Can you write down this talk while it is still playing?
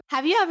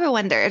Have you ever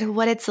wondered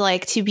what it's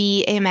like to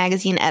be a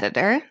magazine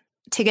editor,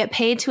 to get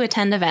paid to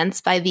attend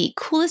events by the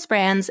coolest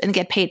brands and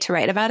get paid to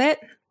write about it?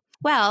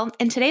 Well,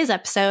 in today's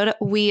episode,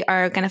 we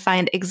are going to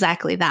find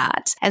exactly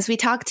that as we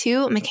talk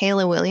to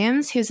Michaela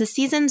Williams, who's a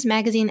seasoned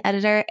magazine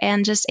editor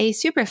and just a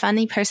super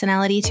funny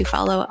personality to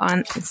follow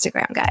on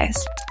Instagram,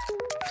 guys.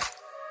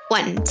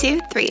 1,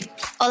 2, 3.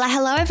 Hola,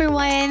 hello,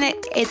 everyone.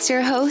 It's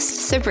your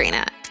host,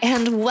 Sabrina,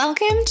 and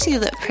welcome to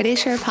the Pretty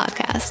Sure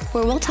podcast,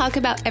 where we'll talk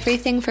about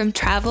everything from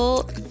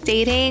travel,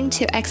 dating,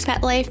 to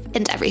expat life,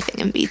 and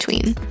everything in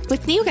between.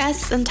 With new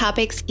guests and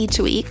topics each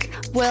week,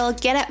 we'll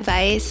get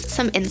advice,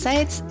 some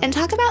insights, and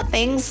talk about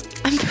things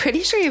I'm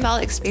pretty sure you've all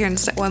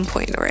experienced at one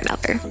point or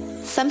another.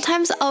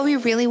 Sometimes all we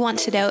really want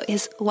to know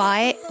is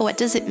why, what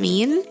does it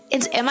mean,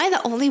 and am I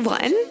the only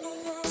one?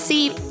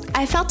 See,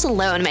 I felt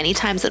alone many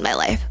times in my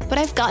life, but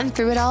I've gotten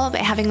through it all by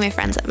having my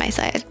friends at my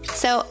side.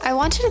 So I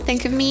want you to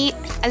think of me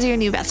as your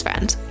new best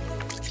friend.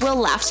 We'll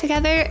laugh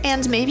together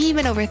and maybe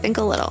even overthink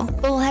a little,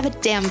 but we'll have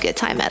a damn good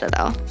time at it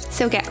all.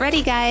 So get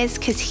ready, guys,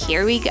 because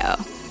here we go.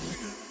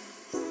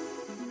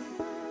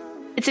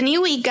 It's a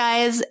new week,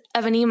 guys,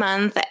 of a new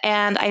month,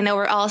 and I know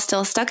we're all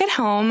still stuck at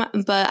home,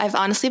 but I've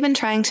honestly been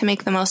trying to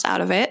make the most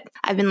out of it.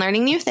 I've been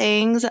learning new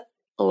things,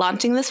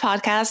 launching this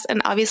podcast,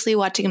 and obviously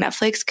watching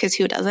Netflix, because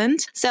who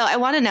doesn't? So I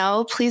want to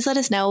know, please let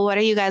us know, what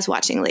are you guys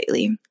watching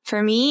lately?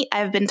 For me,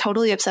 I've been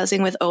totally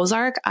obsessing with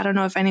Ozark. I don't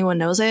know if anyone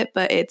knows it,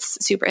 but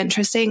it's super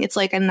interesting. It's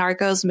like a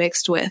Narcos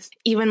mixed with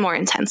even more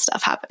intense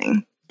stuff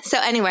happening. So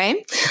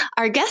anyway,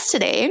 our guest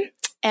today,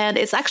 and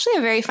it's actually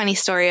a very funny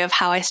story of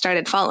how I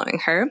started following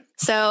her.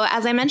 So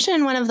as I mentioned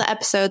in one of the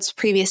episodes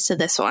previous to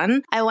this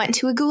one, I went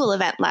to a Google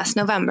event last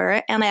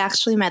November, and I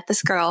actually met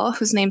this girl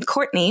who's named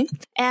Courtney.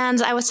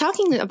 And I was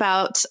talking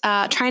about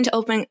trying to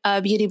open a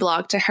beauty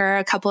blog to her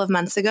a couple of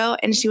months ago,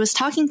 and she was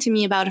talking to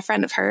me about a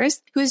friend of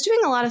hers who was doing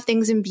a lot of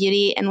things in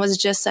beauty and was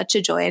just such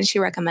a joy, and she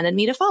recommended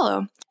me to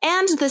follow.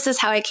 And this is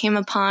how I came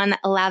upon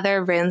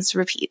Lather, Rinse,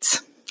 Repeat.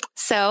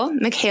 So,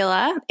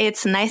 Michaela,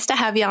 it's nice to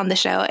have you on the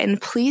show, and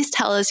please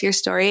tell us your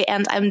story,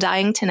 and I'm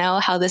dying to know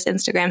how this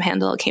Instagram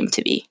handle came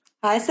to be.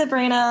 Hi,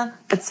 Sabrina.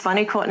 It's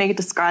funny Courtney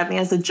described me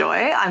as a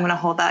joy. I'm going to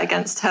hold that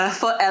against her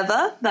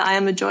forever, that I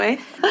am a joy.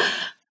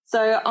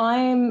 So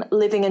I'm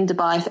living in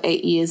Dubai for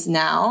 8 years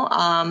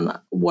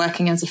now,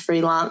 working as a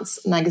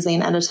freelance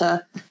magazine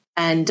editor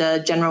and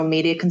a general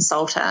media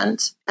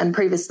consultant. And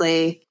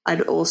previously,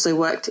 I'd also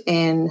worked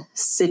in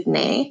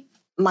Sydney.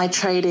 My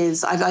trade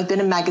is, I've been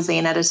a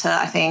magazine editor,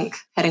 I think,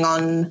 heading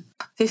on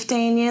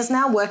 15 years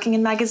now, working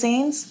in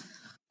magazines.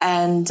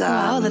 And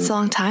wow, that's a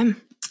long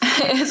time.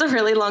 It is a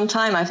really long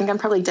time. I think I'm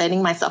probably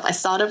dating myself. I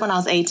started when I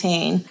was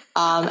 18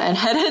 and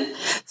headed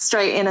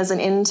straight in as an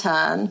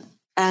intern.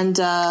 And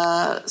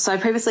so I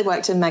previously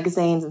worked in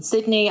magazines in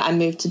Sydney. I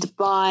moved to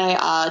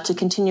Dubai to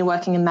continue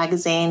working in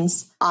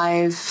magazines.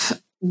 I've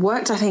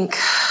worked, I think,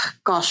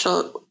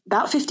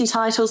 about 50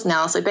 titles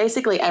now. So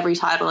basically every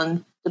title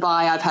in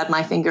Dubai I've had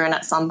my finger in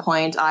at some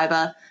point,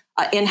 either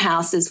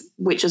in-house,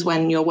 which is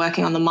when you're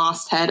working on the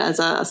masthead as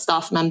a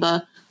staff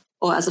member,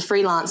 or as a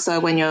freelancer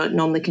when you're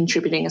normally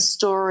contributing a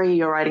story,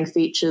 you're writing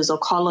features or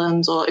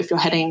columns, or if you're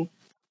heading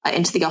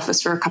into the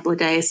office for a couple of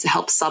days to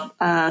help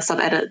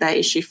sub-edit their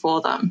issue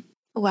for them.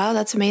 Wow,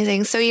 that's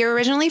amazing. So you're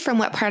originally from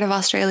what part of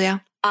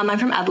Australia? I'm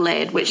from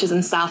Adelaide, which is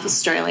in South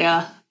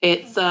Australia.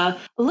 It's a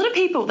lot of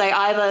people, they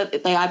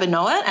either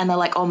know it and they're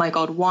like, oh my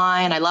God,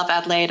 why? And I love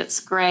Adelaide, it's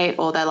great.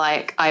 Or they're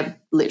like, I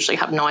literally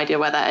have no idea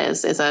where that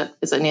is. Is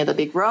it near the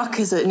Big Rock?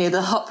 Is it near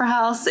the Opera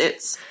House?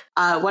 It's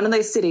one of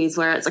those cities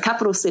where it's a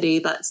capital city,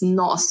 but it's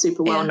not a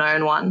super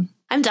well-known one.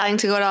 I'm dying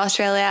to go to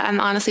Australia. I'm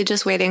honestly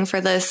just waiting for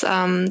this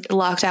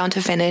lockdown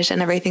to finish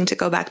and everything to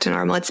go back to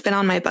normal. It's been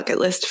on my bucket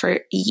list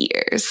for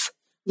years.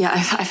 Yeah,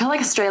 I feel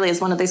like Australia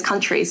is one of those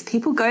countries.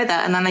 People go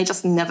there and then they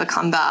just never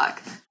come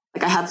back.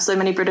 Like I have so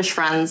many British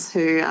friends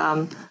who,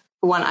 I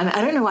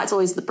don't know why it's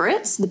always the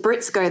Brits. The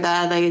Brits go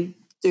there, they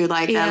do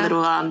like their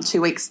little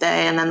 2-week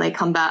stay, and then they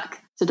come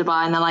back to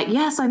Dubai and they're like,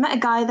 yes, I met a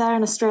guy there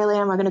in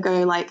Australia and we're going to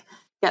go like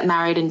get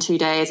married in 2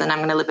 days and I'm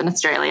going to live in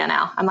Australia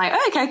now. I'm like,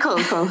 oh, okay, cool.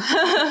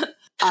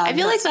 I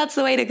feel like that's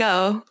the way to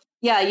go.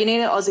 Yeah, you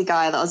need an Aussie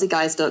guy. The Aussie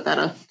guys do it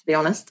better, to be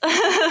honest.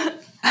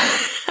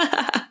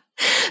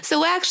 So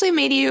what actually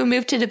made you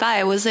move to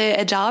Dubai? Was it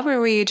a job, or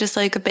were you just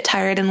like a bit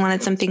tired and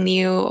wanted something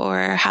new,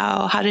 or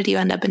how did you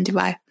end up in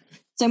Dubai?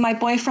 So my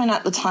boyfriend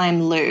at the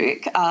time,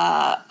 Luke,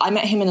 I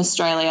met him in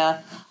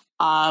Australia,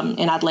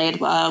 in Adelaide.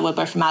 We're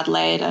both from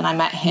Adelaide, and I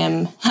met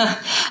him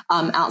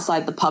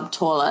outside the pub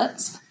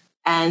toilets.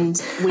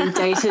 And we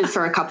dated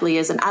for a couple of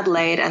years in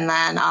Adelaide. And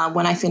then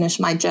when I finished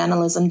my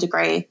journalism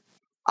degree,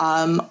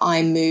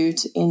 I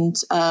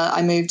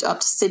moved up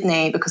to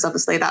Sydney, because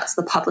obviously that's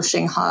the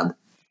publishing hub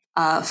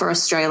for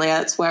Australia.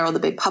 It's where all the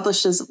big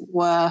publishers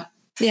were.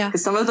 Yeah.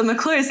 Because some of them are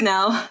closed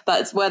now,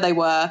 but it's where they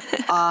were.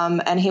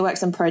 And he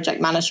works in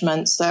project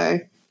management. So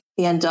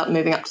he ended up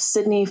moving up to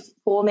Sydney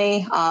for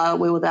me.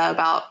 We were there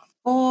about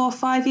 4 or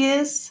 5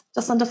 years,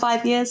 just under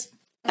 5 years.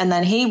 And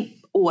then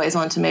he always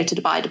wanted to move to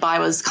Dubai. Dubai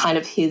was kind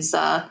of his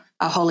a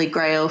holy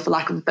grail, for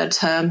lack of a better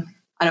term.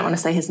 I don't want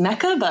to say his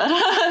mecca, but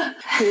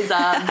he's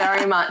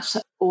very much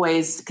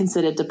always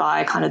considered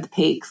Dubai kind of the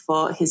peak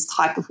for his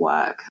type of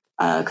work,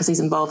 because he's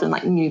involved in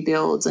like new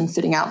builds and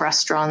fitting out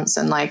restaurants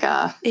and like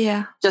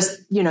just,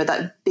 you know,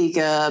 that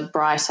bigger,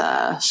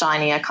 brighter,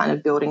 shinier kind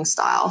of building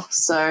style.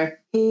 So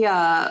he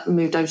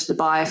moved over to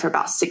Dubai for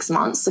about 6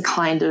 months to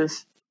kind of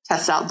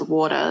test out the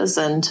waters.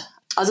 And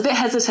I was a bit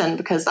hesitant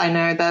because I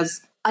know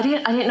I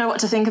didn't know what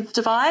to think of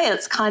Dubai.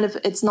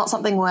 It's not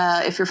something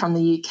where if you're from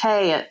the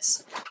UK,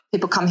 it's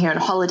people come here on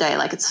holiday.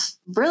 Like it's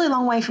a really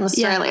long way from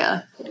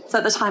Australia. Yeah. So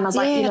at the time I was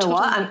like, you know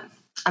what,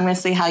 I'm going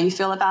to see how you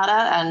feel about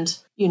it. And,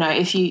 you know,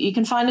 if you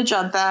can find a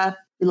job there,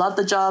 you love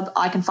the job,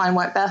 I can find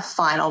work there,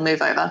 fine, I'll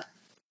move over.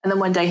 And then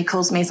one day he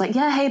calls me, he's like,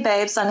 yeah, hey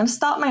babes, I'm going to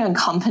start my own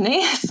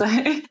company so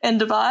in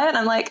Dubai. And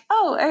I'm like,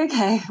 oh,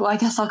 okay, well, I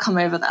guess I'll come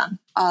over then.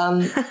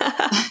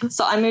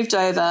 So I moved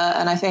over,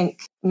 and I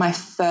think my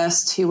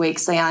first 2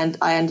 weeks, I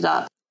ended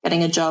up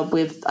getting a job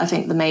with, I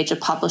think, the major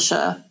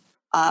publisher,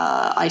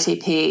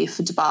 ITP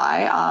for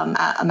Dubai,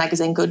 at a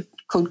magazine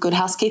called Good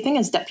Housekeeping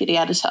as deputy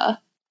editor.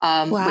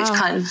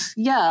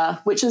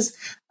 Which is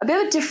a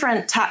bit of a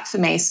different tack for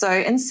me. So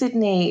in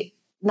Sydney,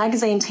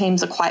 magazine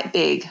teams are quite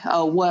big,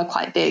 or were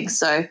quite big.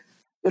 So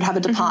you'd have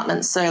a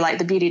department, so like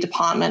the beauty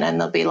department, and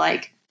there'll be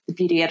like the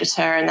beauty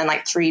editor and then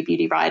like 3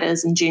 beauty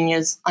writers and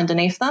juniors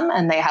underneath them,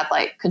 and they had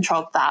like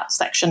control of that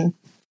section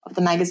of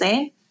the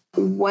magazine.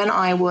 When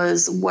I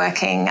was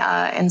working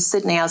in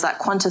Sydney, I was at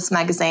Qantas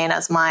magazine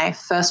as my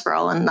first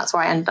role, and that's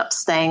where I ended up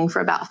staying for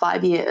about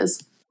 5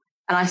 years.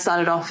 And I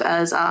started off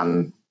as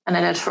an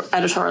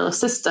editorial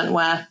assistant,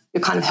 where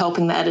you're kind of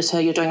helping the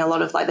editor. You're doing a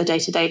lot of like the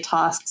day-to-day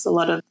tasks, a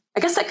lot of, I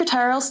guess,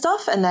 secretarial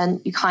stuff. And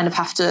then you kind of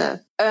have to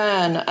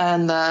earn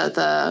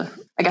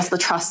the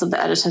trust of the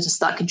editor to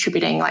start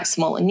contributing like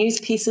smaller news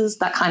pieces,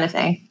 that kind of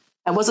thing.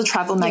 It was a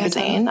travel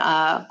magazine,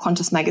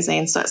 Qantas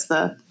magazine. So it's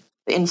the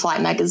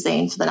in-flight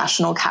magazine for the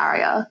national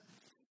carrier.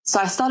 So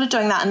I started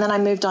doing that. And then I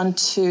moved on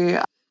to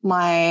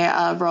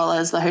my role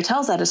as the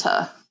hotels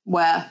editor,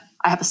 where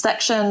I have a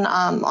section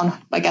on,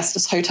 I guess,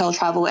 just hotel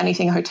travel,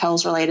 anything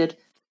hotels related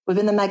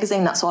within the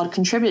magazine. That's what I'd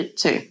contribute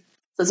to.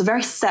 So it's a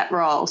very set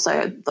role.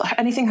 So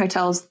anything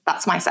hotels,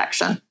 that's my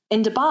section.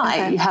 In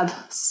Dubai, you have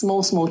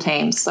small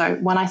teams. So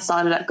when I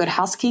started at Good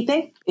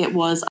Housekeeping, it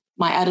was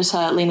my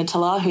editor, Lena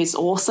Tallar, who's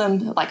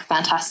awesome, like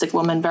fantastic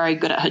woman, very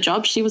good at her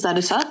job. She was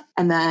editor.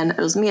 And then it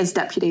was me as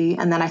deputy.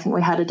 And then I think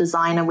we had a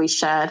designer we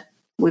shared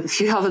with a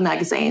few other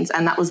magazines.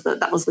 And that was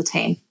the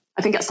team.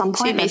 I think at some point...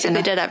 So you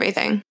basically did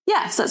everything.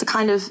 Yeah. So it's a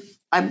kind of...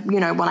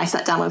 when I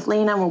sat down with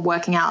Lena and we're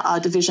working out our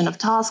division of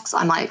tasks,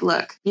 I'm like,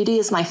 look, beauty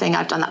is my thing.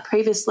 I've done that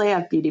previously.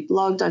 I've beauty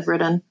blogged. I've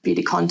written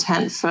beauty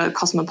content for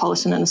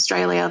Cosmopolitan in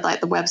Australia,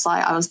 like the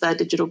website. I was their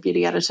digital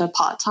beauty editor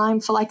part-time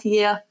for like a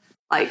year.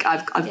 Like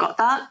I've got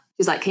that.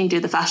 She's like, can you do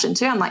the fashion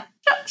too? I'm like,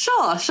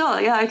 sure.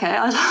 Yeah, okay.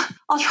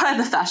 I'll try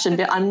the fashion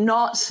bit. I'm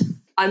not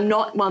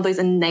one of those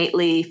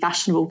innately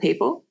fashionable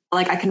people.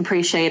 Like I can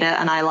appreciate it,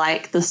 and I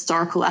like the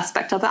historical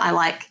aspect of it. I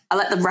like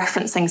the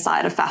referencing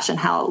side of fashion,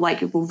 how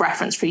like it will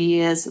reference for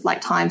years,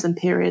 like times and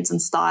periods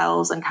and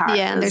styles and characters.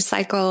 Yeah, and there's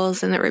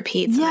cycles and it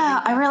repeats.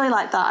 Yeah, I really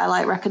like that. I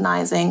like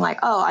recognizing like,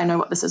 oh, I know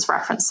what this is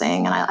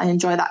referencing, and I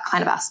enjoy that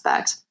kind of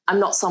aspect. I'm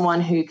not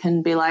someone who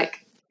can be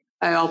like,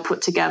 oh, I'll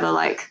put together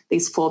like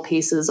these 4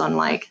 pieces on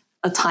like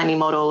a tiny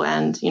model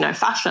and, you know,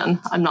 fashion.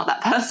 I'm not that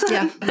person.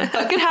 Yeah.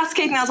 But Good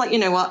Housekeeping, I was like, you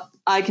know what?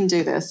 I can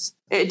do this.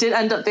 It did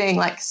end up being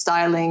like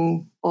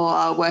styling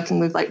or working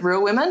with like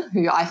real women,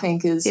 who I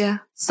think is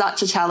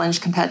such a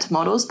challenge compared to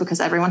models, because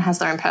everyone has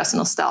their own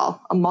personal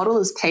style. A model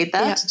is paid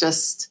there to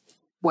just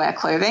wear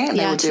clothing, and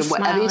they will do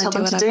whatever you tell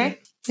them to do.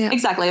 Yeah.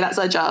 Exactly. That's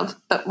their job.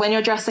 But when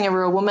you're dressing a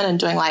real woman and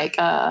doing like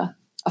a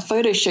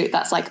photo shoot,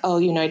 that's like, oh,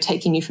 you know,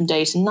 taking you from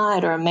day to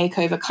night, or a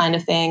makeover kind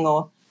of thing.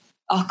 Or,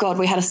 oh God,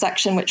 we had a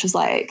section which was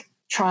like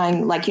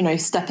trying, like, you know,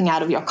 stepping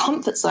out of your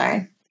comfort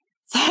zone.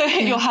 So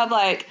you'll have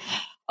like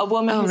a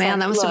woman. Oh man,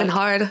 that must have been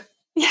hard.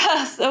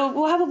 Yes. So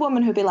we'll have a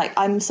woman who'll be like,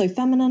 I'm so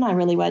feminine, I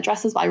really wear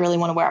dresses, but I really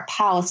want to wear a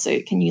power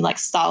suit. Can you like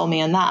style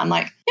me in that? I'm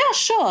like, yeah,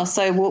 sure.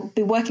 So we'll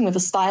be working with a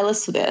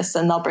stylist for this,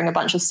 and they'll bring a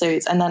bunch of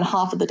suits, and then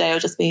half of the day will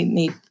just be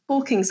me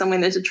talking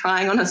someone into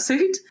trying on a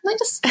suit. And like,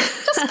 just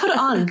put it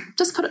on.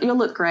 Just put it. You'll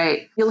look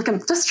great. You'll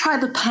look. Just try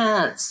the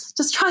pants.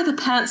 Just try the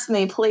pants for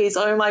me, please.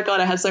 Oh my God,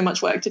 I have so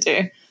much work to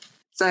do.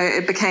 So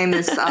it became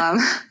this.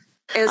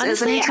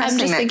 Honestly, I'm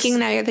just thinking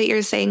now that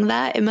you're saying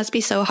that, it must be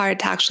so hard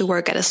to actually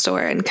work at a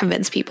store and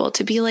convince people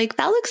to be like,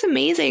 that looks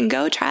amazing,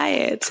 go try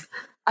it.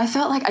 I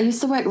felt like I used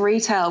to work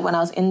retail when I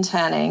was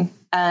interning,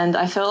 and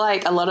I feel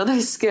like a lot of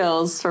those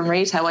skills from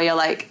retail where you're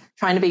like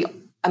trying to be,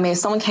 I mean, if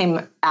someone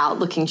came out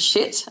looking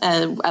shit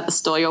at the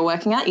store you're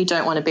working at, you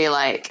don't want to be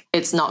like,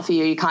 it's not for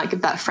you, you can't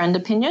give that friend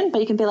opinion,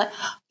 but you can be like,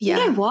 you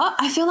know what,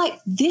 I feel like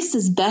this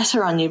is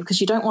better on you, because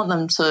you don't want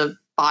them to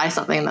buy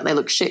something that they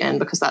look shit in,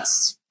 because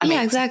that's, I mean,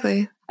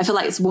 exactly. I feel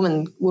like it's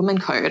woman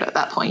code at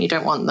that point. You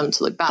don't want them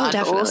to look bad. Oh,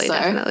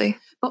 definitely.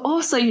 But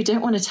also you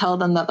don't want to tell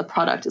them that the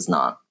product is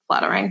not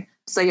flattering.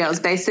 So yeah, it was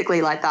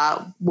basically like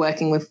that,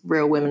 working with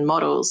real women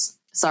models.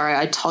 Sorry,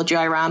 I told you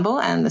I ramble,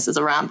 and this is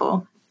a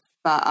ramble.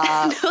 But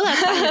no,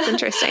 that's fine. It's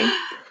interesting.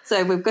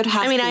 So with good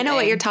housekeeping. I know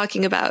what you're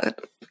talking about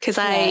because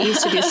I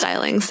used to do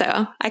styling,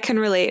 so I can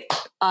relate.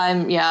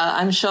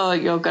 I'm sure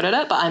you're good at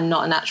it, but I'm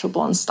not a natural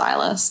born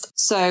stylist.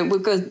 So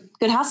with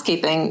good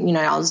housekeeping,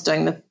 I was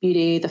doing the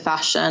beauty, the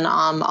fashion.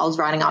 I was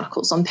writing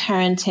articles on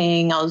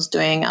parenting. I was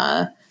doing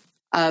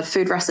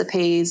food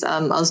recipes. I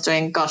was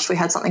doing, we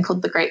had something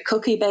called the Great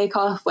Cookie Bake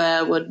Off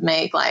where would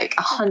make like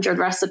 100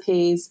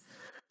 recipes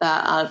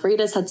that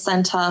readers had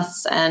sent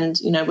us, and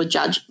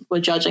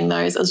we're judging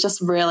those. It was just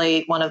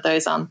really one of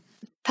those That's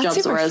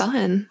jobs. Super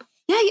fun.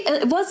 Yeah,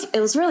 it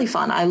was really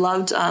fun. I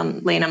loved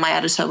Lena, my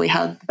editor. We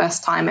had the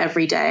best time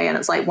every day, and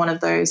it's like one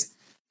of those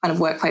kind of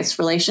workplace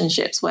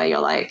relationships where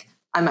you're like,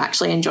 I'm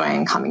actually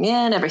enjoying coming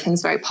in.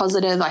 Everything's very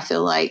positive. I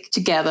feel like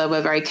together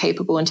we're very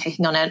capable in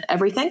taking on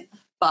everything.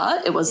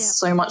 But it was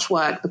so much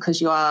work because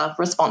you are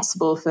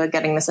responsible for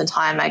getting this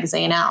entire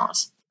magazine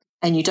out.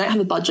 And you don't have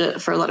a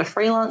budget for a lot of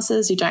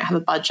freelancers. You don't have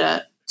a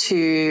budget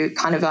to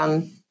kind of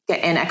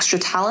get in extra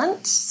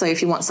talent. So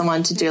if you want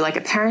someone to do like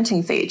a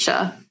parenting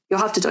feature, you'll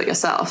have to do it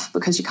yourself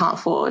because you can't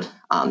afford,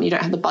 you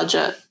don't have the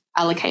budget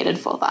allocated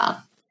for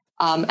that.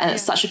 And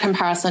it's such a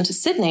comparison to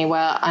Sydney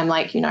where I'm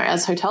like,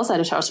 as hotels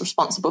editor, I was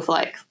responsible for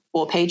like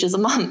 4 pages a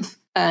month.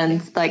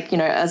 And like,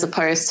 as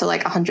opposed to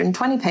like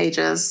 120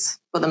 pages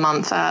for the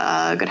month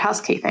for good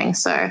housekeeping.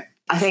 So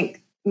I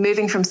think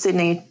moving from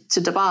Sydney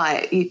to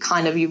Dubai,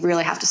 you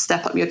really have to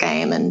step up your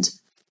game and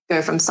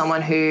go from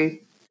someone who,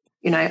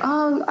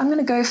 I'm going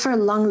to go for a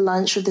long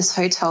lunch with this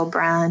hotel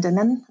brand. And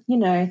then,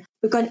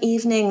 we've got an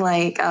evening,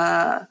 like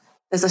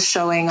there's a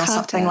showing or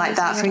something like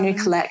that for a new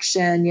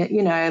collection.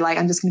 Like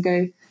I'm just going to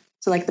go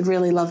to like the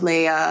really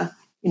lovely,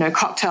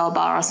 cocktail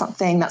bar or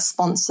something that's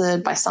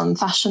sponsored by some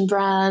fashion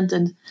brand,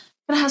 and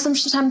I'm going to have some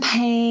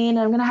champagne.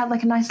 I'm going to have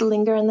like a nice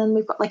linger, and then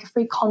we've got like a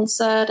free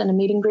concert and a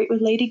meet and greet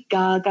with Lady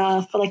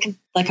Gaga for like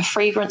a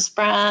fragrance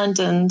brand,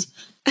 and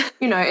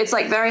it's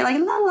like very like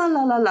la la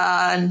la la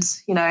la, and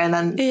and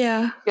then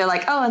you're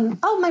like,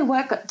 my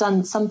work got done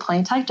at some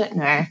point, I don't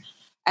know.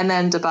 And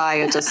then Dubai,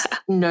 you're just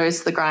nose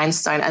to the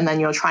grindstone, and then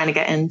you're trying to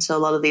get into a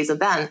lot of these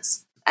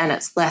events, and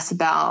it's less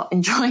about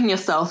enjoying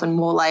yourself and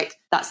more like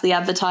that's the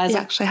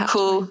advertiser.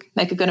 Cool,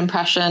 make a good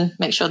impression,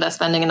 make sure they're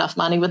spending enough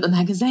money with the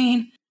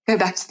magazine. Go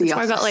back to the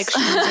office. More about like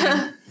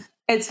schmoozing.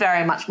 It's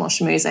very much more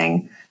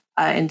schmoozing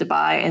in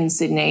Dubai. In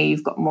Sydney,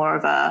 you've got more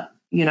of a,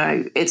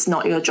 it's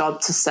not your job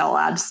to sell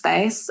ad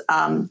space.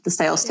 The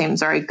sales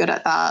team's very good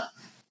at that.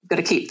 You've got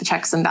to keep the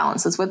checks and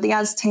balances with the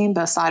ads team.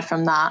 But aside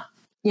from that,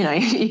 you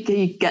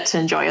get to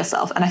enjoy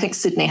yourself. And I think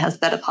Sydney has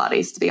better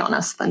parties, to be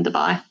honest, than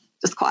Dubai,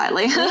 just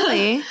quietly.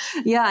 Really?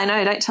 Yeah, I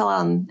know. Don't tell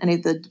any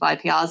of the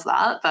Dubai PRs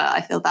that, but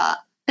I feel that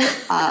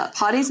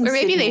parties in Sydney. Or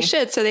maybe Sydney, they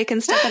should so they can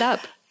step it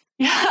up.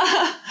 Yeah,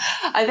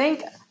 I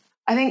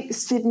think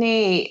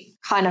Sydney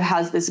kind of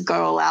has this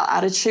go all out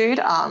attitude,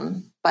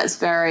 but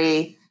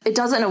it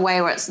does it in a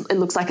way where it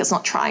looks like it's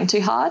not trying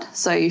too hard.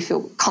 So you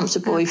feel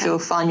comfortable, you feel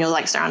fun, you're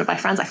like surrounded by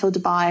friends. I feel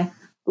Dubai,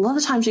 a lot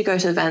of times you go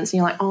to events and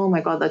you're like, oh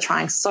my God, they're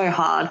trying so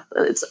hard.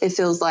 It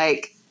feels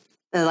like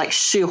they're like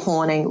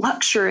shoehorning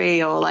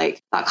luxury or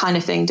like that kind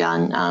of thing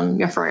down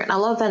your throat. And a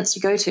lot of events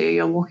you go to,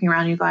 you're walking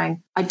around, you're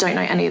going, I don't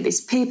know any of these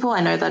people.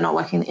 I know they're not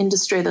working in the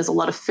industry. There's a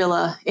lot of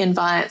filler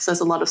invites. There's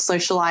a lot of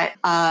socialite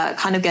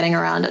kind of getting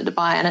around at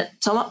Dubai. And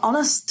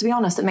to be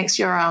honest, it makes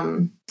your,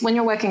 when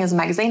you're working as a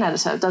magazine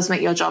editor, it does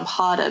make your job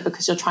harder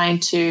because you're trying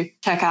to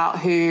check out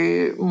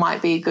who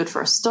might be good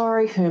for a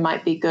story, who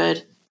might be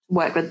good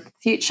work with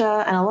future.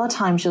 And a lot of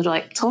times you're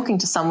like talking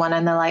to someone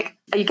and they're like,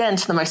 you get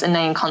into the most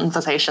inane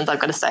conversations, I've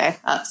got to say,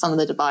 at some of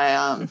the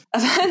Dubai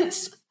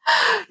events.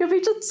 You'll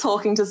be just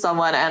talking to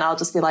someone and I'll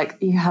just be like,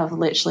 you have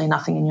literally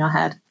nothing in your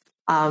head.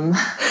 Man,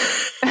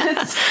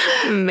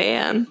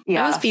 that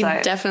must be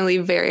definitely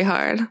very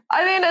hard.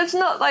 I mean, it's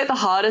not like the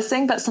hardest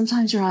thing, but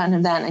sometimes you're at an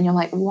event and you're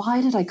like,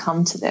 why did I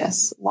come to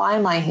this? Why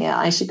am I here?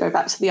 I should go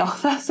back to the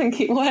office and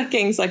keep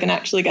working so I can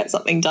actually get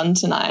something done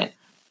tonight.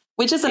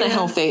 Which isn't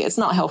it's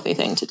not a healthy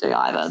thing to do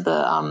either.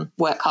 The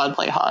work hard,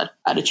 play hard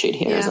attitude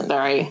here isn't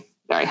very,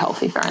 very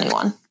healthy for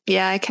anyone.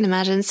 Yeah, I can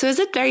imagine. So is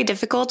it very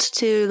difficult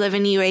to live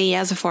in UAE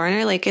as a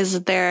foreigner? Like,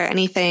 is there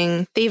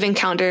anything that you've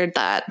encountered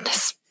that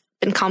has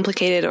been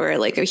complicated or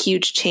like a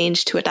huge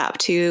change to adapt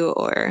to,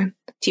 or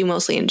do you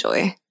mostly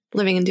enjoy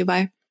living in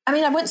Dubai? I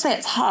mean, I wouldn't say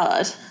it's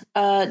hard.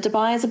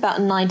 Dubai is about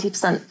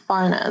 90%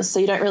 foreigners, so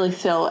you don't really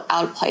feel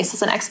out of place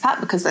as an expat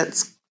because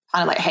it's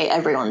kind of like, hey,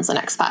 everyone's an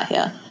expat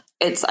here.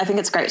 I think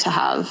it's great to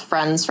have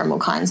friends from all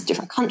kinds of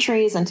different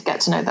countries and to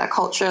get to know their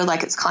culture.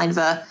 Like it's kind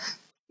of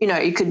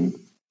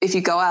if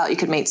you go out, you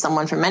could meet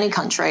someone from any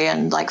country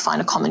and like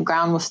find a common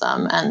ground with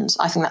them. And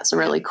I think that's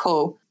really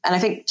cool. And I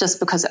think just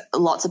because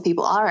lots of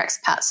people are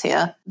expats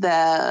here,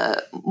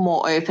 they're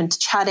more open to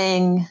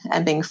chatting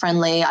and being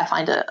friendly. I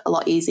find it a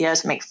lot easier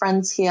to make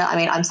friends here. I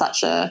mean, I'm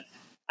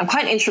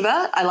quite an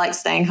introvert. I like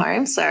staying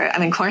home. So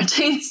I'm in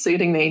quarantine,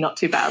 suiting me not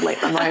too badly at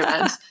the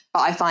moment.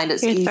 But I find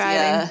it's easier.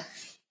 Thriving.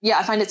 Yeah,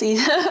 I find it's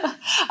easier.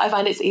 I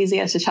find it's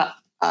easier to chat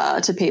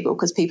to people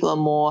because people are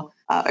more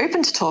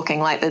open to talking.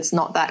 Like there's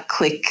not that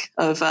clique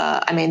of,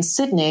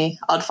 Sydney,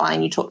 I'd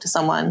find you talk to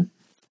someone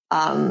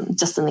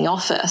just in the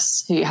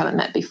office who you haven't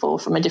met before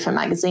from a different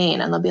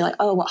magazine, and they'll be like,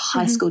 oh, what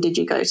high school did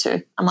you go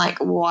to? I'm like,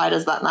 why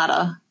does that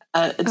matter?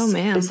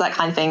 It's that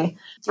kind of thing.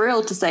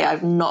 Thrilled to say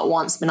I've not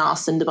once been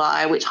asked in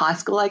Dubai which high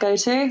school I go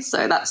to,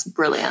 so that's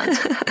brilliant.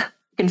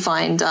 You can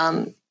find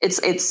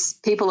it's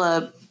people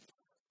are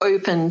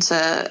open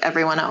to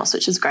everyone else,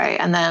 which is great.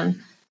 And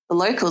then the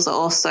locals are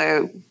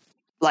also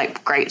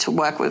like great to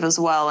work with as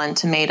well, and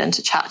to meet and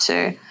to chat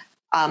to.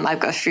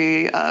 I've got a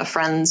few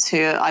friends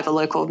who are either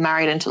local,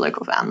 married into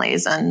local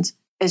families, and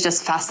it's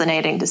just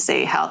fascinating to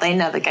see how they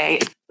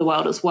navigate the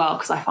world as well,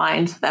 because I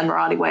find the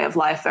Emirati way of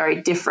life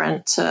very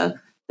different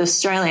to the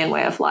Australian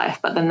way of life,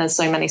 but then there's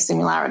so many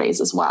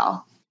similarities as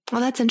well. Well,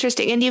 that's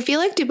interesting. And do you feel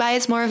like Dubai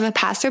is more of a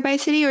passerby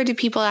city, or do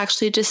people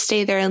actually just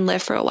stay there and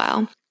live for a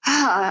while?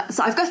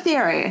 So I've got a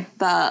theory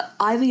that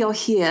either you're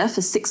here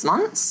for 6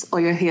 months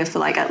or you're here for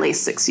like at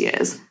least 6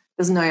 years.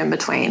 There's no in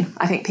between.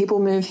 I think people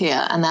move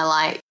here and they're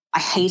like, I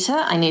hate it,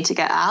 I need to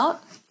get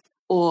out.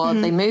 Or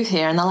they move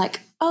here and they're like,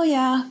 oh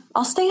yeah,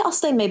 I'll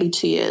stay maybe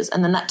 2 years.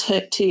 And then that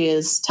 2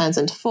 years turns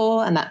into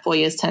 4, and that 4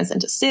 years turns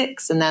into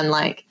 6. And then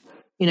like,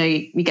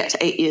 you get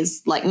to 8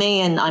 years like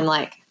me, and I'm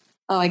like,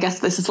 oh, I guess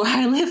this is where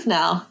I live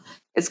now.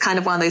 It's kind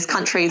of one of those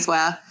countries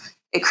where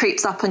it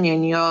creeps up on you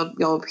and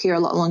you're here a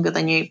lot longer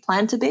than you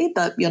plan to be,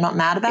 but you're not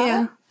mad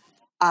about it.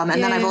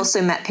 Then I've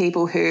also met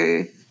people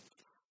who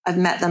I've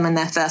met them in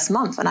their first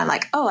month and I'm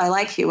like, oh, I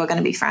like you. We're going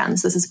to be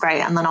friends. This is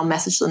great. And then I'll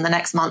message them the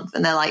next month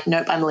and they're like,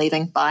 nope, I'm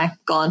leaving. Bye.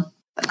 Gone.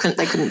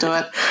 They couldn't do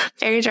it.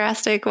 Very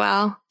drastic.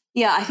 Wow.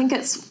 Yeah, I think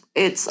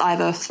it's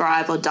either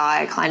thrive or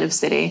die kind of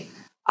city.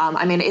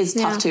 It is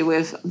tough too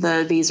with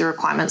the visa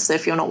requirements. So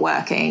if you're not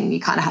working, you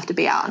kind of have to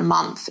be out in a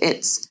month.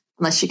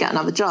 Unless you get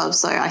another job.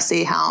 So I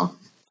see how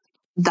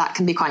that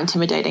can be quite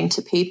intimidating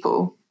to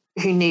people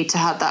who need to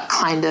have that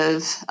kind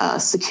of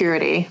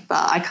security.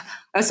 But I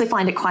also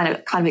find it kind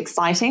of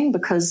exciting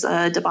because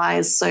Dubai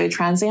is so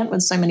transient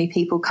with so many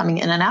people coming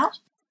in and out.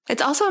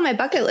 It's also on my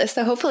bucket list,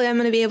 so hopefully I'm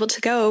going to be able to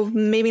go,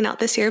 maybe not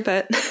this year,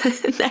 but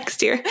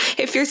next year.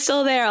 If you're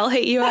still there, I'll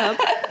hit you up.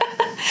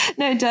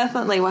 No,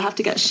 definitely. We'll have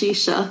to get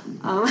shisha.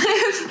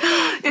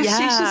 If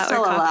shisha's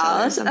still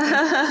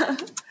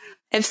allowed.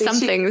 If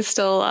something is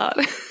still allowed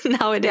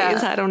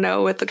nowadays, I don't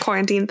know, with the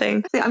quarantine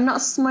thing. See, I'm not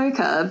a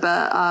smoker,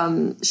 but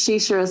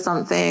shisha is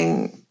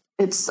something,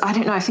 I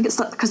don't know, I think it's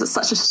because it's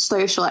such a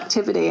social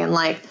activity, and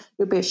like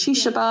you'll be a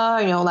shisha bar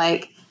and you'll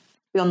like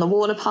be on the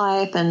water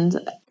pipe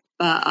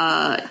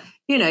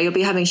you'll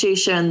be having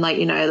shisha and like,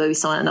 there'll be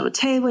someone at another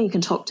table and you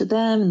can talk to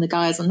them and the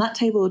guys on that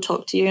table will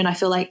talk to you. And I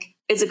feel like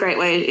it's a great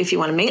way if you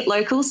want to meet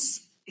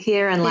locals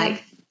here and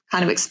like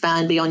kind of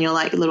expand beyond your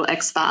like little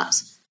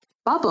expat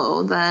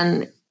bubble,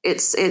 then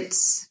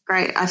it's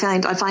great. I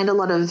find a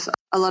lot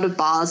of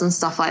bars and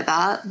stuff like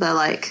that, they're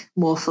like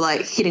more for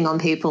like hitting on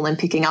people and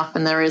picking up,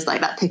 and there is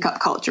like that pickup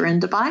culture in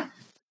Dubai.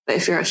 But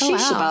if you're a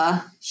shisha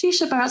bar,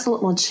 it's a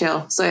lot more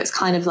chill. So it's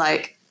kind of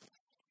like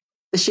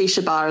the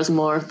shisha bar is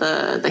more of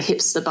the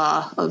hipster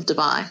bar of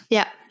Dubai.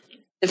 Yeah.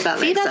 If that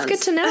makes sense.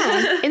 That's good to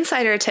know.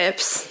 Insider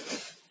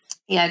tips.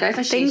 Yeah, go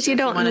for things you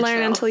don't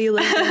learn until you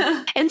live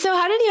them. And so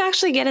how did you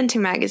actually get into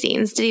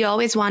magazines? Did you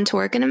always want to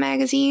work in a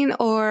magazine,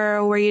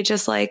 or were you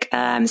just like,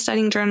 I'm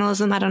studying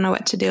journalism, I don't know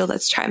what to do,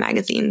 let's try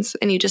magazines,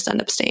 and you just end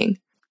up staying?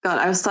 God,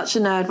 I was such a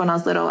nerd when I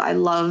was little. I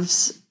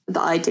loved the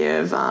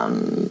idea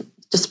of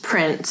just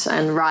print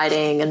and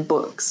writing and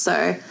books.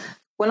 So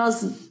when I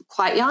was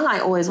quite young, I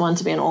always wanted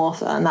to be an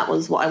author, and that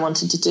was what I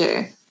wanted to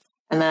do.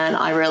 And then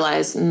I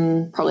realized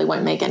probably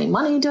won't make any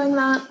money doing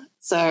that.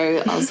 So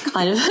I was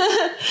kind of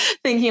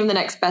thinking of the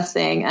next best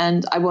thing.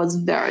 And I was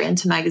very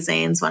into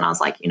magazines when I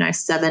was like,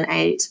 7,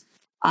 8.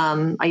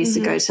 I used to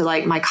go to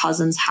like my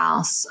cousin's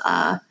house.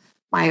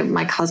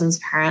 My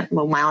cousin's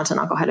my aunt and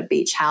uncle had a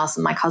beach house,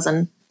 and my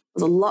cousin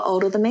was a lot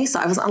older than me.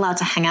 So I wasn't allowed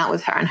to hang out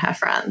with her and her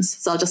friends.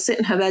 So I'll just sit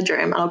in her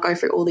bedroom and I'll go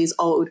through all these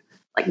old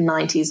like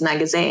 90s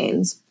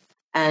magazines.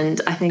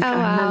 And I think,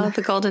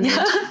 the golden age.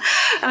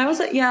 And I was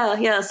like,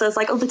 yeah. So it's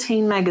like all the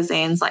teen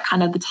magazines, like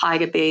kind of the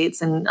Tiger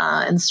Beats, and in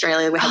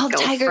Australia we had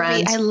Girlfriend. Tiger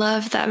Beat, I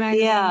love that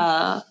magazine.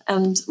 Yeah,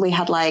 and we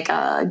had like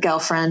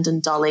Girlfriend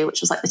and Dolly, which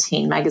was like the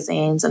teen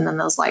magazines, and then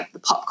there was like the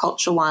pop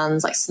culture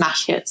ones, like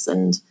Smash Hits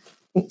and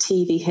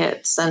TV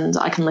Hits, and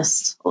I can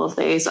list all of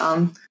these.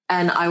 And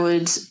I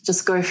would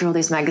just go through all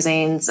these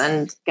magazines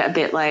and get a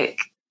bit like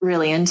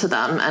really into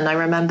them. And I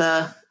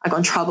remember I got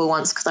in trouble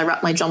once because I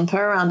wrapped my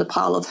jumper around a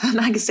pile of her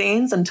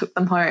magazines and took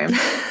them home.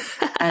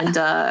 And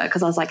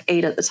because I was like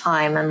 8 at the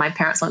time and my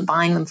parents weren't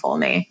buying them for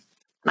me.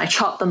 And I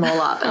chopped them all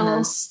up and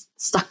then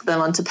stuck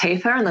them onto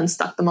paper and then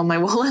stuck them on my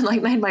wall and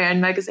like made my own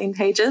magazine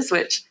pages,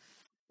 which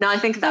now I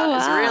think that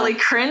is really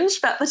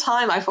cringe. But at the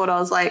time I thought, I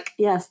was like,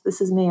 yes,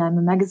 this is me. I'm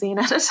a magazine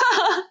editor.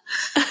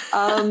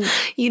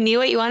 You knew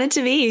what you wanted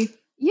to be.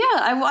 Yeah,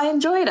 I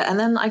enjoyed it. And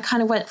then I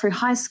kind of went through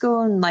high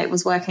school and like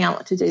was working out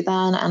what to do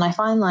then. And I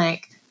find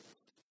like,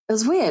 it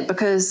was weird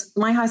because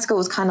my high school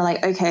was kind of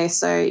like, okay,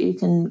 so you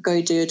can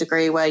go do a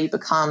degree where you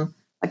become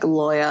like a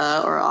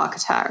lawyer or an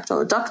architect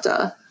or a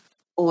doctor,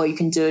 or you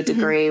can do a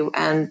degree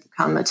and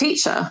become a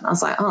teacher. And I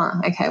was like,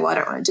 oh, okay, well, I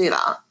don't want to do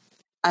that.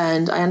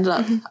 And I ended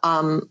up,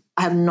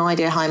 I have no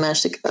idea how I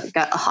managed to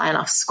get a high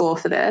enough score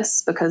for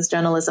this, because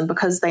journalism,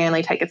 because they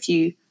only take a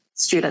few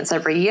students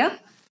every year,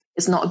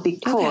 it's not a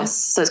big course. Okay.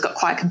 So it's got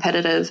quite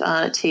competitive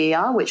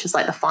TER, which is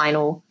like the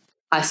final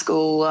high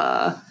school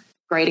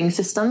grading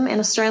system in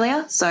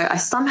Australia. So I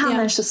somehow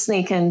managed to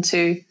sneak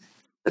into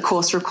the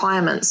course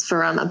requirements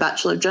for a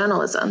Bachelor of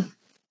Journalism.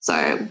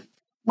 So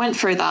went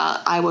through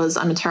that. I'm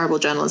a terrible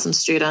journalism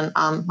student.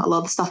 A lot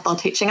of the stuff they were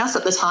teaching us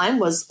at the time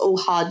was all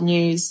hard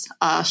news,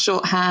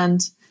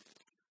 shorthand,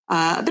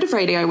 a bit of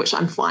radio, which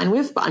I'm fine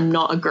with, but I'm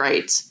not a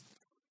great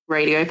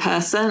radio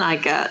person.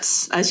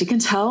 As you can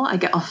tell, I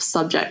get off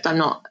subject. I'm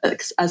not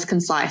as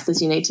concise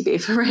as you need to be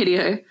for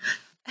radio.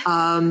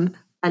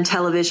 And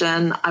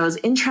television I was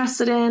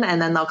interested in,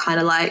 and then they'll kind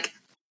of like,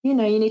 you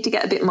need to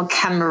get a bit more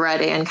camera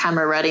ready, and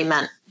camera ready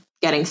meant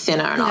getting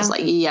thinner. And I was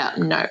like,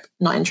 nope,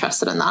 not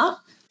interested in that.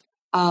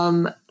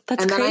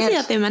 That's crazy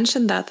that they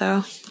mentioned that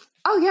though.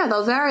 Oh yeah, they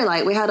were very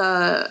like, we had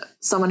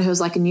someone who was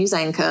like a news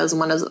anchor as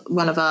one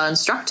of our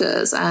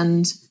instructors,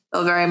 and they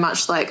were very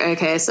much like,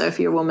 okay, so if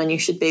you're a woman, you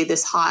should be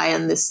this high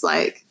and this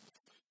like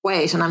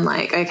weight. And I'm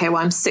like, okay,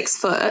 well, I'm 6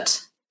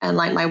 foot. And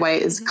like my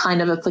weight is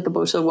kind of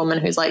applicable to a woman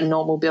who's like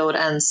normal build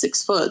and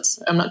 6 foot.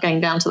 I'm not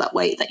going down to that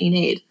weight that you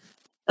need.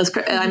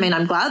 I mean,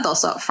 I'm glad they're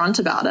so upfront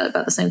about it, but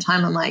at the same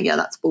time, I'm like, yeah,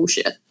 that's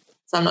bullshit.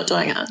 So I'm not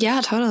doing it. Yeah,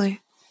 totally.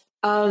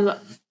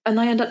 And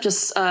I end up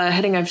just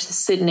heading over to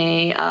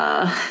Sydney,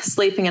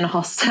 sleeping in a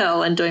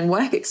hostel and doing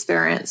work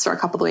experience for a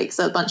couple of weeks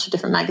at a bunch of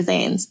different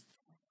magazines.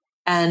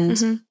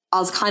 And I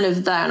was kind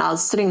of there, and I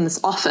was sitting in this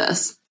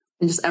office,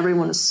 and just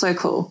everyone was so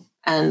cool.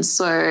 And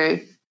so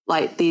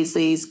like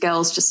these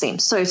girls just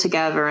seemed so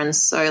together, and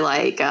so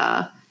like,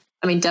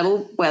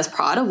 Devil Wears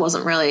Prada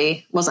wasn't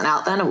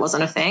out then. It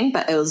wasn't a thing,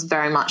 but it was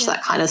very much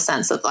that kind of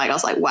sense of like, I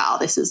was like, wow,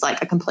 this is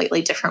like a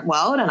completely different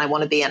world and I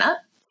want to be in it.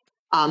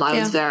 I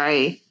was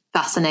very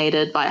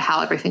fascinated by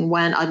how everything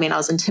went. I mean, I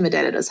was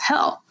intimidated as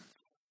hell,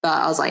 but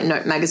I was like,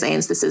 no,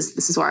 magazines, this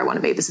is where I want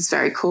to be. This is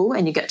very cool.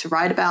 And you get to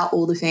write about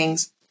all the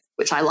things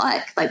which I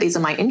like these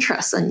are my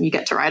interests, and you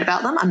get to write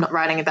about them. I'm not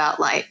writing about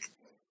like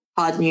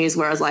hard news,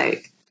 whereas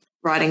like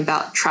writing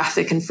about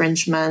traffic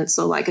infringements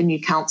or like a new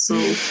council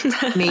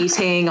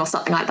meeting or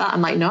something like that.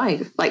 I'm like,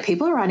 no, like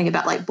people are writing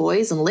about like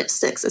boys and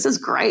lipsticks. This is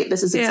great.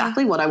 This is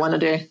exactly what I want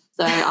to do.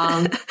 So,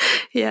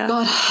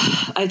 God,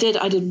 I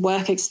did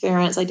work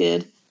experience. I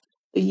did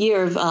a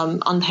year of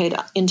unpaid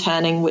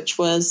interning, which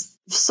was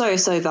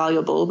so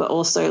valuable, but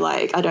also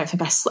like, I don't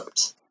think I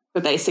slept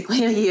for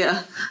basically a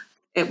year.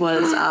 It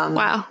was,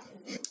 wow.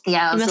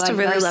 Yeah. You must have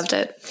really loved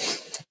it.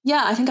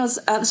 Yeah, I think at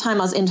the time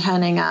I was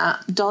interning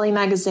at Dolly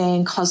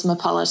Magazine,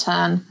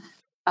 Cosmopolitan,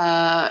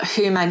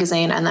 Who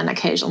Magazine, and then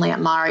occasionally at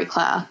Marie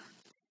Claire,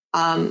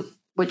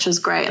 which was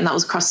great. And that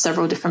was across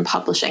several different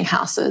publishing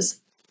houses.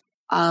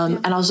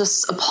 And I was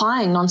just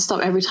applying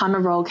nonstop. Every time a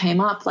role came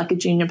up, like a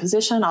junior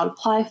position, I would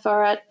apply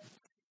for it.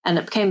 And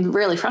it became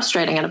really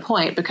frustrating at a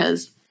point,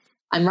 because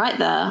I'm right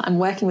there. I'm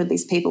working with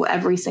these people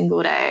every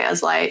single day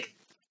as like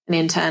an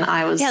intern.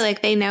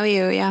 Like they know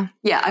you.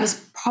 Yeah, I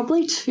was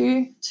probably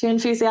too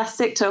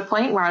enthusiastic to a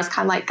point where I was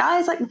kind of like,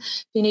 guys, like, do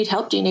you need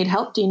help? Do you need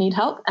help? Do you need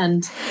help?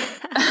 And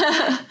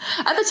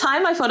at the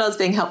time I thought I was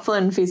being helpful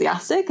and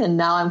enthusiastic, and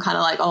now I'm kind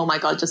of like, oh my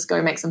God, just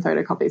go make some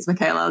photocopies,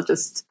 Michaela.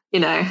 Just,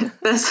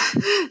 there's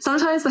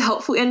sometimes the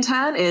helpful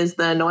intern is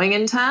the annoying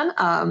intern.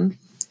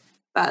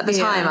 But at the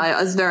time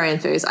I was very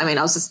enthused. I mean,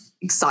 I was just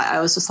excited. I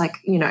was just like,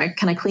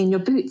 can I clean your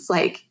boots?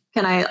 Like,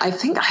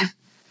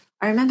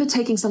 I remember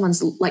taking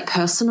someone's like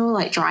personal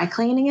like dry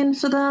cleaning in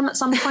for them at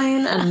some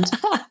point, and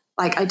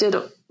like I did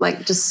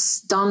like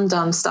just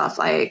dumb stuff.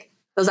 Like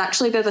there was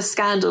actually a bit of a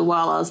scandal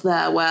while I was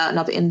there where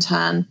another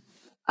intern,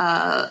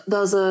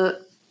 there's a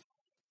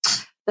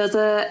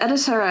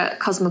editor at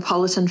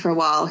Cosmopolitan for a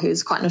while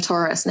who's quite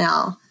notorious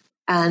now,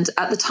 and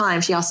at the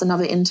time she asked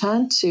another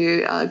intern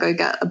to go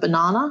get a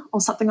banana or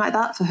something like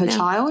that for her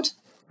child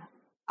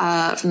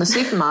from the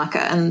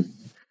supermarket, and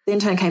the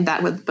intern came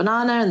back with a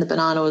banana, and the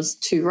banana was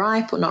too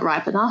ripe or not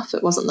ripe enough.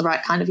 It wasn't the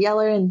right kind of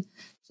yellow, and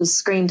was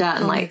screamed at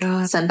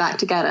and sent back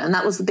to get it. And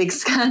that was the big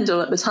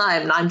scandal at the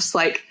time. And I'm just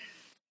like,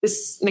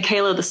 this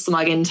Michaela, the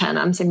smug intern,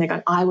 I'm sitting there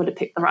going, I would have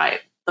picked the right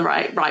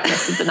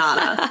ripeness of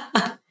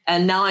banana.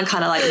 And now I'm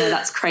kind of like, no,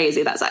 that's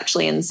crazy. That's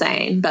actually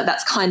insane. But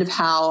that's kind of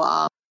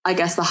how I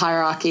guess the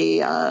hierarchy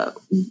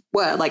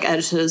were. Like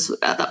editors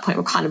at that point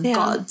were kind of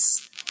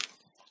gods.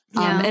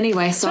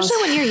 Anyway, so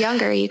especially when you're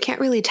younger, you can't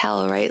really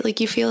tell, right? Like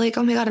you feel like,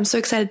 oh my God, I'm so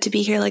excited to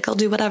be here. Like I'll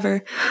do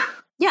whatever.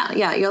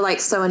 Yeah. You're like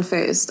so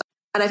enthused.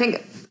 And I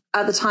think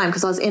at the time,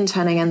 because I was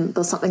interning and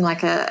there's something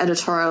like a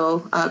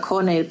editorial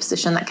coordinator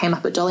position that came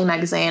up at Dolly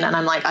Magazine. And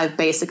I'm like, I've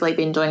basically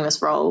been doing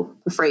this role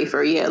for free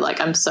for a year. Like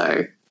I'm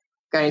so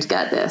going to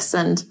get this.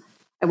 And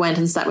I went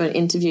and sat with an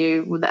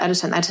interview with the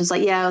editor, and the editor's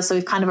like, yeah, so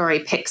we've kind of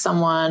already picked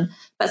someone,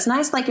 but it's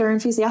nice, like you're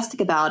enthusiastic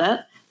about it.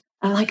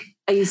 And I'm like,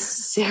 are you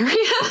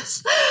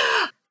serious?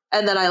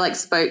 And then I like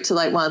spoke to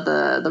like one of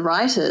the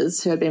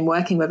writers who had been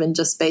working with and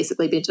just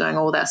basically been doing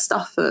all their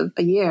stuff for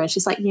a year. And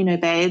she's like,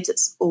 babes,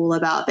 it's all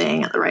about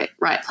being at the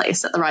right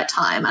place at the right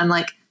time. I'm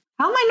like,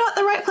 how am I not at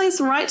the right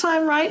place, right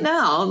time, right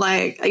now?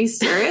 Like, are you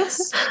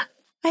serious?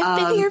 I've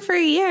been here for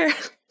a year.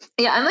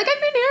 Yeah, I'm like,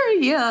 I've been here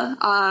a year.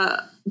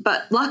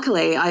 But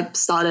luckily I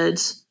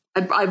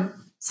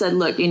said,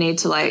 look, you need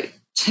to like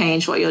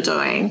change what you're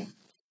doing.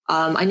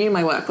 I knew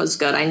my work was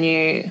good. I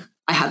knew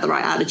I had the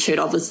right attitude,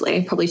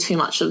 obviously, probably too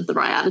much of the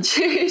right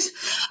attitude.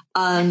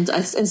 And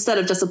instead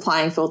of just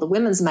applying for all the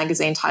women's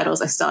magazine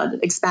titles, I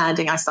started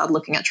expanding. I started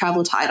looking at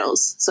travel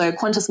titles. So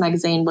Qantas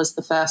magazine was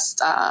the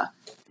first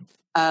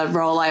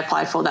role I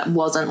applied for that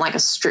wasn't like a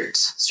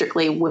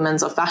strictly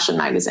women's or fashion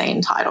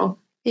magazine title.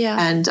 Yeah.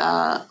 And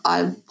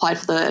I applied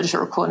for the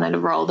editorial coordinator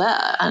role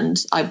there, and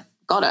I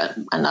got it.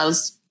 And I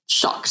was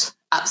shocked,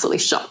 absolutely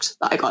shocked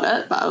that I got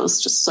it. But I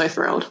was just so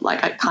thrilled.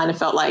 Like, I kind of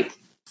felt like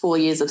 4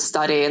 years of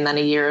study and then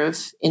a year of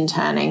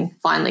interning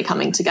finally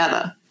coming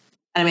together.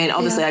 And I mean,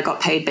 obviously I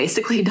got paid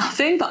basically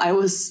nothing, but I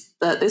was,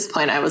 at this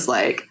point, I was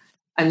like,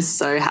 I'm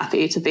so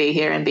happy to be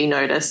here and be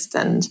noticed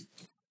and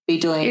be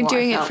doing You're what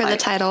doing I it felt for like.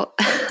 the title.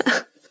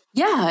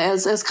 Yeah, it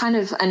was kind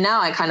of, and now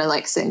I kind of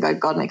like sit and go,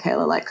 God,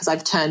 Michaela, like, because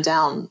I've turned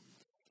down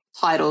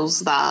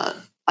titles that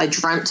I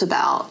dreamt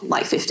about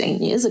like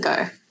 15 years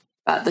ago.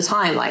 But at the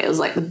time, like, it was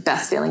like the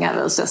best feeling ever.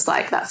 It was just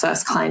like that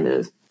first kind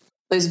of,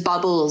 those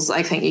bubbles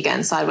I think you get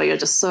inside where you're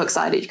just so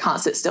excited you can't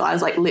sit still. I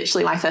was like,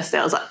 literally my first day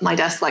I was at my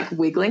desk like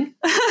wiggling.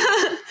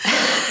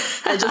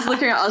 And just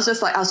looking at, I was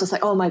just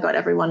like, oh my God,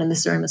 everyone in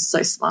this room is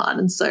so smart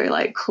and so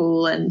like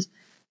cool, and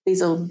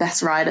these are the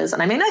best writers.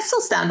 And I mean, I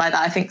still stand by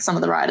that. I think some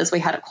of the writers we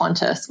had at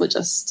Qantas were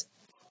just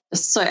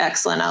so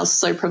excellent. I was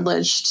so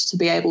privileged to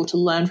be able to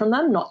learn from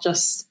them, not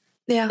just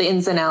the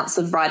ins and outs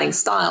of writing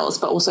styles,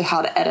 but also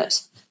how to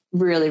edit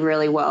really,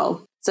 really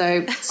well.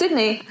 So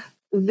Sydney,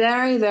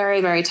 very, very,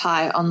 very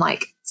tight on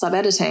like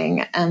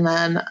sub-editing. And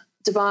then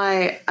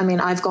Dubai, I mean,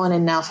 I've gone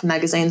in now for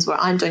magazines where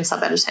I'm doing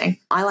sub-editing.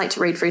 I like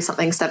to read through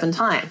something 7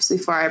 times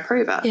before I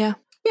approve it. Yeah.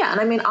 Yeah. And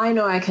I mean, I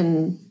know I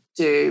can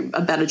do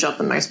a better job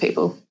than most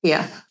people.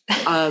 Yeah.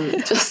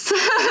 Just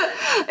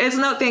it's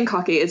not being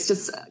cocky. It's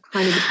just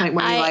kind of the point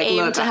where you're like,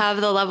 aim look, to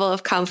have the level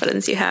of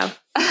confidence you have.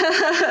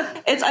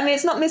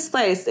 It's not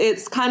misplaced.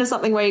 It's kind of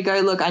something where you go,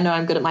 look, I know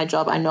I'm good at my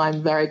job. I know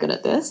I'm very good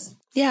at this.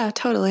 Yeah,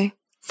 totally.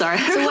 Sorry,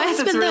 So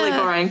it's really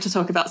boring to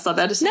talk about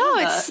sub-editing. No,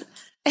 I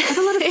have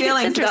a lot of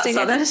feelings about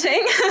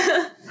sub-editing.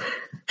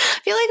 I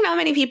feel like not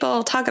many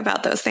people talk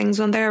about those things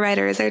when they're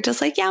writers. They're just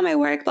like, yeah, my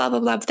work, blah, blah,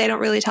 blah. But they don't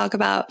really talk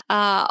about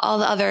all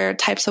the other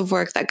types of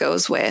work that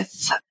goes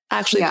with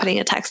actually putting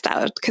a text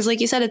out. Because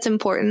like you said, it's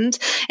important.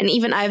 And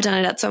even I've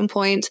done it at some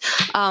point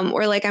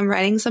where like I'm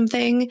writing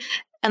something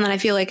and then I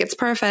feel like it's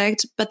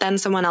perfect, but then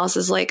someone else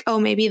is like, oh,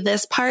 maybe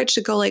this part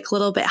should go like a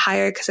little bit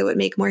higher because it would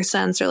make more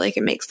sense, or like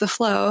it makes the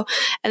flow.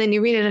 And then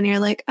you read it and you're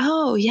like,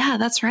 oh yeah,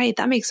 that's right.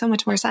 That makes so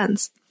much more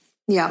sense.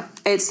 Yeah.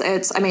 It's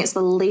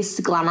the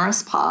least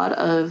glamorous part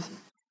of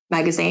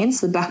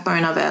magazines, the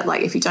backbone of it.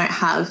 Like if you don't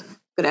have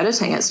good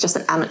editing, it's just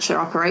an amateur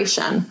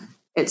operation.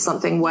 It's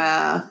something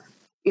where,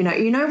 you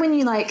know, when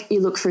you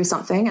look through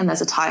something and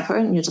there's a typo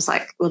and you're just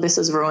like, well, this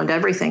has ruined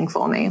everything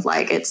for me.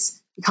 Like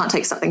you can't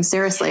take something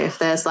seriously if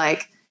there's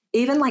like,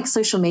 even like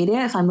social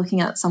media, if I'm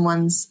looking at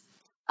someone's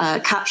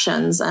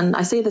captions, and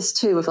I see this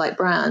too with like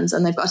brands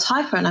and they've got a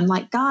typo and I'm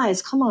like,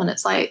 guys, come on.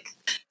 It's like,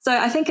 so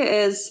I think it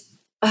is,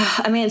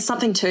 it's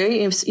something too.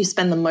 You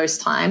spend the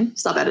most time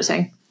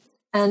sub-editing.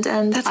 And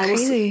that's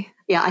crazy.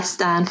 I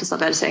stand for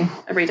sub-editing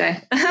every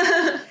day.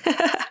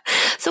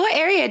 So what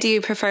area do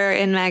you prefer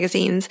in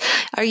magazines?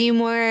 Are you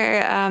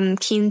more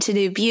keen to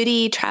do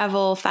beauty,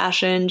 travel,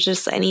 fashion,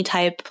 just any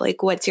type?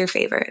 Like what's your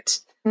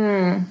favorite?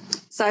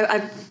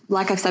 So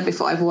like I've said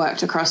before, I've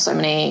worked across so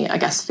many, I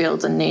guess,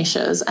 fields and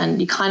niches, and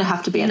you kind of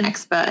have to be an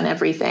expert in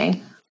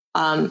everything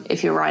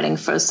if you're writing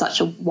for such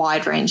a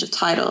wide range of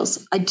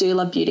titles. I do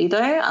love beauty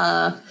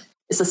though.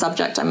 It's a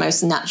subject I'm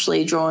most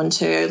naturally drawn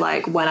to.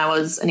 Like when I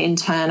was an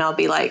intern, I'll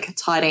be like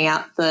tidying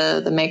out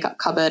the makeup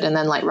cupboard and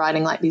then like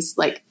writing like these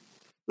like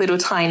little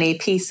tiny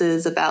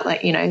pieces about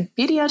like, you know,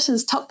 beauty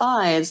editors' top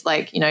buys,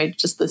 like, you know,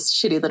 just this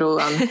shitty little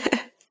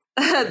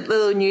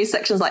little news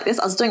sections like this.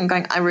 I was doing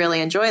going, I really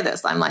enjoy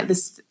this. I'm like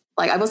this,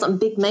 like I wasn't a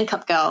big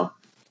makeup girl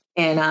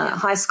in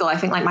high school. I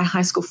think like my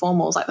high school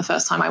formal was like the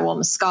first time I wore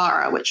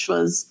mascara, which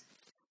was,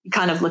 you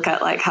kind of look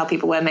at like how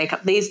people wear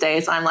makeup these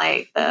days. I'm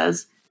like,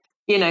 there's,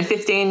 you know,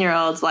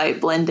 15-year-olds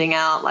like blending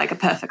out like a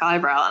perfect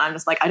eyebrow. And I'm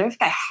just like, I don't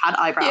think I had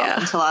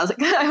eyebrows until I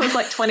was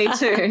like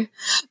 22.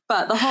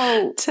 But the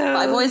whole,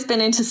 I've always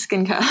been into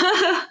skincare.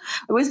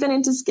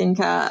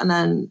 And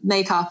then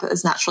makeup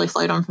has naturally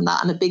flowed on from that.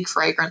 I'm a big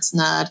fragrance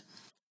nerd.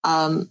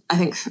 I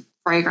think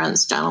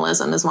fragrance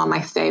journalism is one of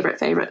my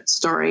favorite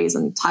stories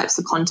and types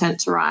of content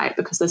to write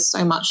because there's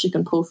so much you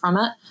can pull from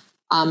it.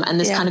 And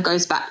this kind of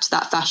goes back to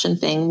that fashion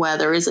thing where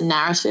there is a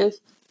narrative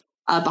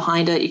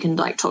behind it. You can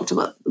like talk to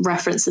what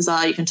references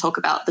are. You can talk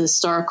about the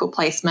historical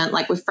placement,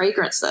 like with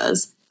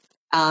fragrances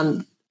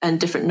and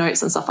different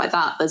notes and stuff like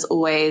that. There's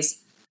always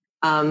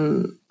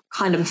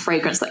kind of a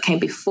fragrance that came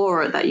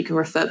before it that you can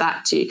refer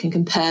back to, you can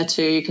compare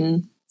to, you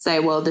can say,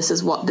 well, this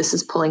is what this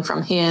is pulling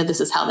from here. This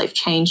is how they've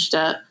changed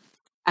it.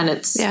 And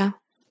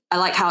I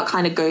like how it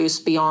kind of goes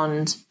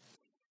beyond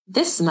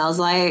this smells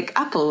like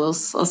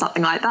apples or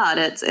something like that.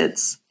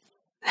 It's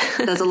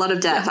there's a lot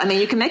of depth. I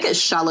mean, you can make it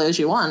as shallow as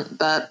you want,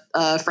 but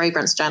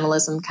fragrance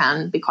journalism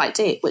can be quite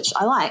deep, which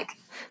I like.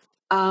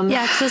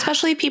 Because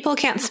especially people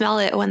can't smell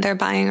it when they're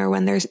buying or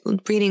when they're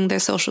reading their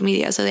social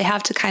media. So they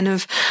have to kind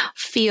of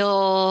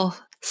feel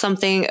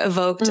something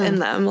evoked in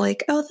them.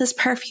 Like, oh, this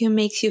perfume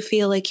makes you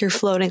feel like you're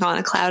floating on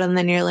a cloud. And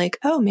then you're like,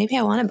 oh, maybe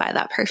I want to buy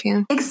that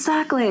perfume.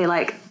 Exactly.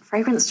 Like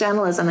fragrance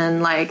journalism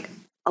and like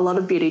a lot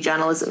of beauty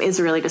journalism is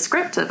really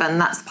descriptive. And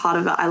that's part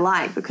of it I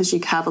like, because you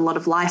have a lot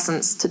of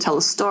license to tell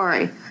a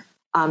story.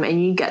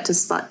 And you get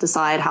to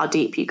decide how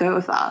deep you go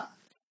with that.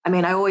 I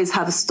mean, I always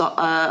have a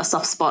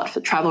soft spot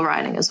for travel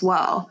writing as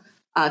well,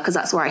 because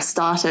that's where I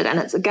started. And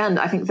it's, again,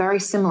 I think very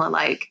similar.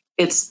 Like,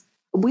 it's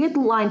a weird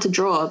line to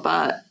draw,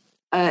 but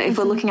if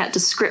we're looking at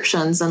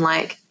descriptions and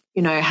like,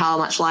 you know, how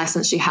much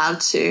license you have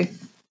to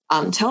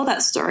tell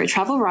that story,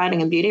 travel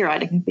writing and beauty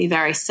writing can be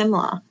very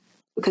similar,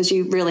 because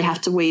you really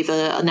have to weave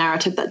a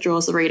narrative that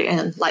draws the reader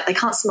in. Like, they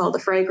can't smell the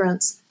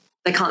fragrance,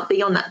 they can't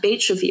be on that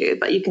beach with you,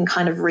 but you can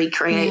kind of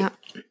recreate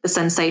the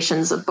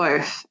sensations of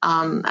both.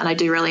 And I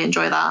do really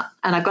enjoy that.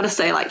 And I've got to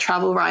say, like,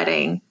 travel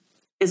writing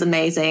is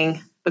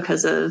amazing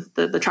because of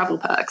the travel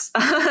perks.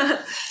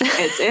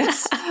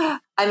 it's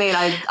I mean,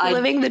 I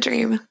living the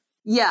dream.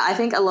 Yeah, I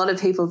think a lot of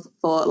people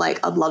thought,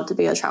 like, I'd love to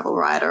be a travel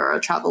writer or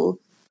a travel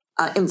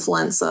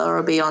influencer,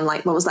 or be on,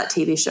 like, what was that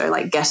TV show,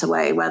 like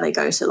Getaway, where they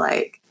go to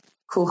like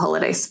cool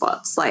holiday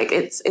spots. Like,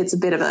 it's a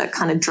bit of a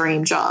kind of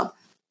dream job,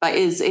 but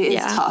it is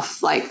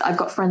tough. Like, I've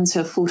got friends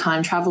who are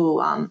full-time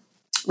travel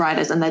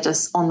writers, and they're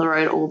just on the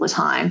road all the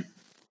time.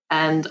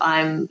 And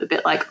I'm a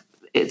bit like,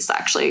 it's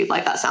actually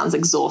like, that sounds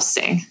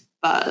exhausting,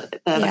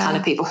 but they're the kind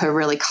of people who are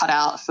really cut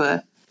out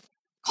for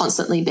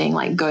constantly being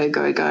like, go,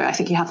 go, go. I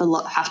think you have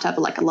to have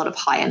like a lot of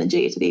high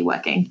energy to be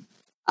working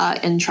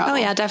in travel. Oh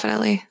yeah,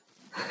 definitely.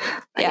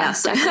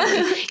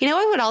 Definitely. You know,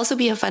 it would also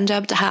be a fun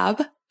job to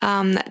have,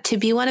 to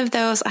be one of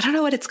those, I don't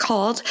know what it's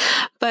called,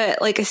 but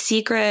like a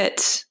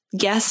secret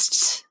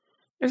guest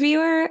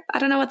reviewer. I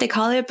don't know what they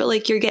call it, but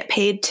like you get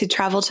paid to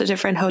travel to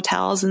different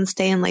hotels and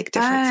stay in like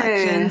different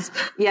sections.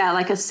 Yeah,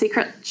 like a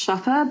secret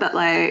shopper, but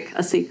like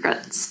a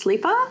secret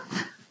sleeper?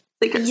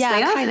 Secret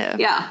stayer? Kind of.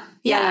 Yeah.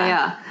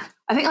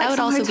 I think like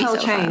some hotel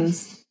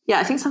chains. Fun. Yeah,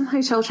 I think some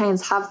hotel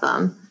chains have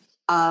them.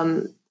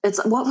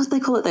 It's, what would they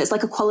call it? It's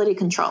like a quality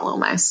control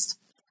almost.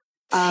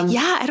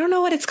 I don't know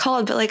what it's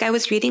called, but like I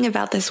was reading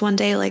about this one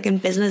day, like in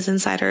Business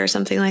Insider or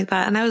something like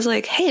that. And I was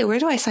like, hey, where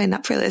do I sign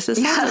up for this?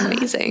 This sounds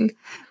amazing.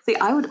 See,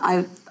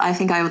 I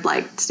think I would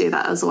like to do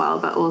that as well.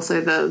 But also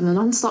the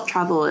nonstop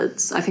travel,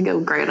 I think it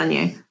will grate on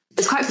you.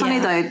 It's quite funny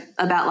though,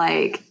 about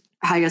like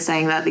how you're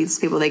saying that these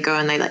people, they go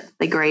and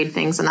they grade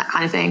things and that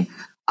kind of thing.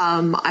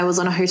 I was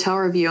on a hotel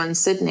review in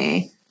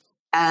Sydney,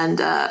 and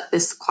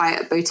this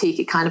quiet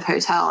boutique kind of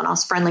hotel, and I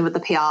was friendly with the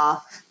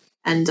PR,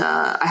 and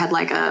I had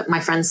like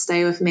my friends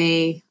stay with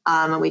me,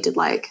 and we did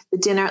like the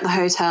dinner at the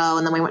hotel,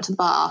 and then we went to the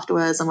bar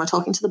afterwards, and we're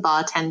talking to the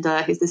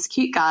bartender, who's this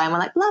cute guy, and we're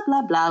like blah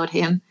blah blah with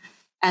him,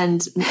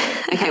 and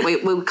okay,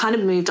 we kind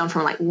of moved on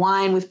from like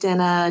wine with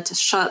dinner to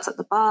shots at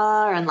the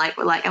bar, and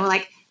we're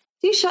like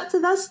 2 shots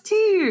of us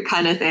too,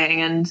 kind of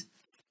thing, and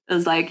it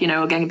was like, you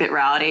know, we're getting a bit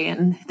rowdy,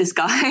 and this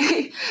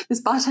guy,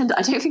 this bartender,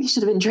 I don't think he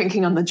should have been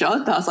drinking on the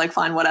job, but I was like,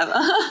 fine, whatever.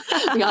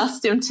 We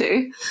asked him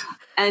to.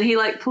 And he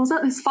like pulls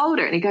out this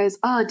folder and he goes,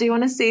 oh, do you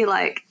want to see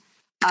like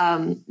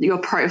your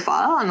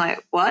profile? I'm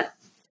like, what?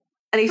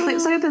 And he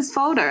flips over this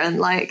folder, and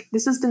like,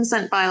 this has been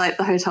sent by like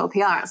the hotel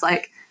PR. It's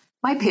like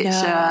my picture,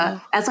 and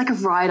it's like a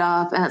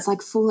write-up, and it's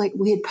like full like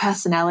weird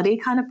personality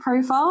kind of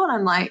profile. And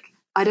I'm like,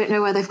 I don't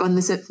know where they've gotten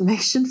this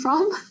information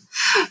from.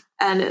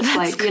 And it's that's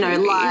like, you know,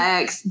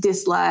 likes,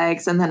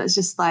 dislikes. And then it's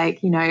just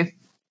like, you know,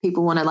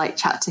 people want to like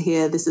chat to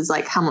here. This is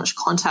like how much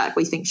contact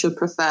we think should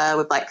prefer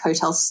with like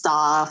hotel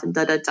staff and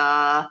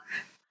da-da-da.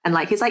 And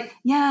like, he's like,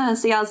 yeah,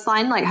 see, I was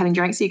fine like having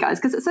drinks with you guys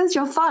because it says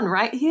you're fun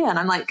right here. And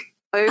I'm like,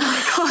 oh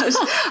my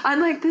gosh. I'm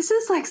like, this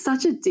is like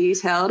such a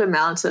detailed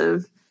amount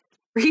of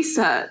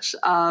research.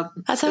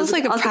 That sounds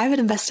like a private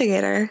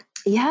investigator.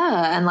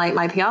 Yeah. And like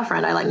my PR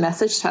friend, I like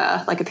messaged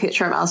her like a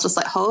picture of it. I was just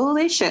like,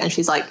 holy shit. And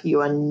she's like,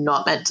 you are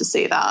not meant to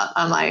see that.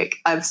 I'm like,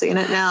 I've seen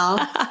it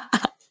now.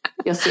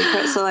 Your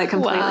secrets are like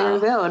completely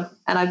revealed.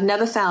 And I've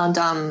never found,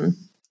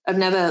 I've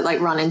never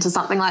like run into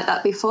something like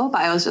that before,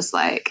 but I was just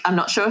like, I'm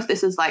not sure if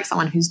this is like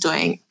someone who's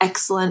doing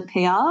excellent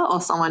PR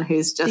or someone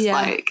who's just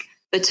like,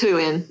 they're too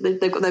in,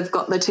 they've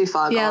got, they're too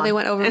far gone. Yeah, they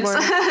went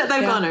overboard.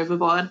 They've gone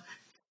overboard.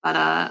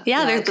 But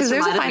because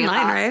there's a fine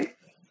line, right?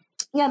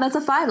 Yeah, that's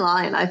a fine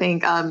line, I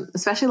think,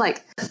 especially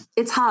like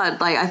it's hard.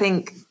 Like I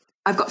think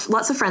I've got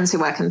lots of friends who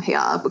work in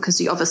PR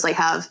because you obviously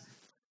have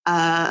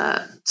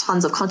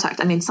tons of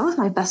contact. I mean, some of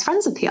my best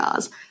friends are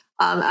PRs.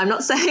 I'm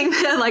not saying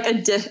they're like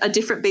a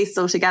different beast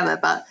altogether,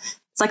 but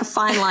it's like a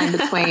fine line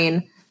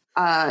between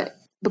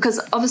because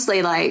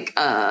obviously like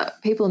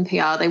people in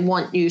PR, they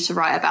want you to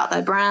write about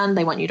their brand.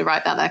 They want you to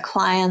write about their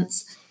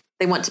clients.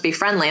 They want to be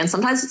friendly. And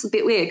sometimes it's a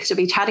bit weird because you'll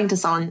be chatting to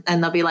someone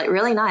and they'll be like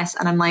really nice.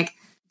 And I'm like,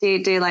 do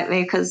you like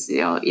me because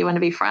you want to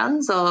be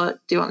friends, or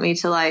do you want me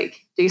to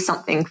like do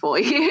something for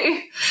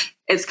you?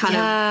 It's kind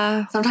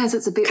of, sometimes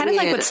it's a bit kind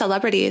weird. of like with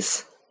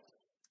celebrities.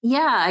 Yeah,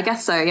 I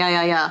guess so.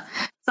 Yeah.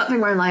 Something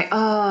where I'm like,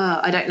 oh,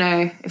 I don't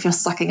know if you're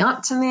sucking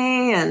up to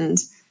me. And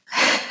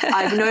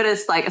I've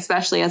noticed, like,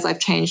 especially as I've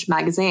changed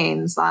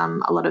magazines,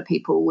 a lot of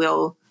people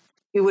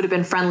you would have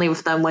been friendly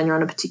with them when you're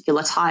on a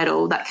particular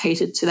title that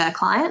catered to their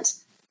client.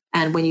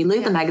 And when you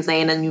leave the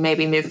magazine and you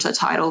maybe move to a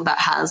title that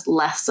has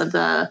less of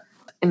the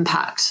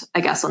impact,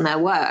 I guess, on their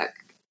work,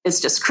 it's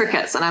just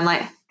crickets. And I'm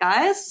like,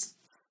 guys,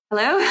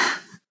 hello?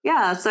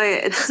 Yeah, so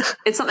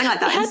it's something like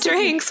that. I had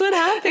drinks. What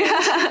happened?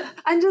 Yeah.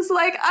 I'm just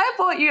like, I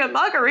bought you a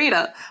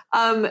margarita,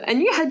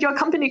 and you had your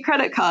company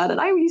credit card, and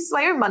I used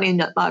my own money in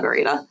that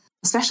margarita,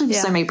 especially with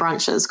so many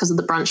brunches because of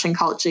the brunching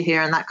culture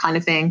here and that kind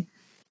of thing.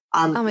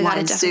 Oh my God,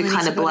 lines do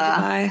kind of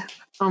blur.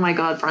 Oh my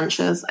God,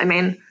 brunches. I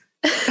mean,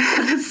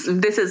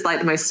 this is like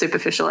the most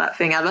superficial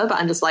thing ever, but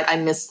I'm just like, I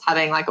miss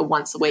having like a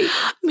once a week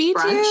Me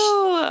brunch.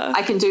 Too.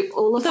 I can do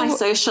all of my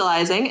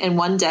socializing in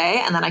one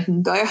day, and then I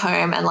can go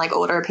home and like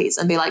order a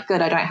pizza and be like,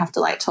 good, I don't have to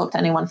like talk to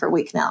anyone for a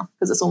week now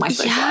because it's all my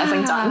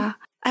socializing done.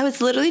 I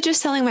was literally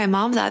just telling my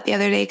mom that the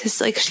other day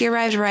because like she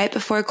arrived right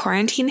before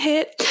quarantine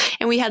hit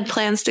and we had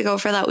plans to go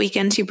for that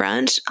weekend to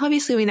brunch.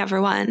 Obviously we never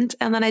went.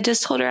 And then I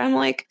just told her, I'm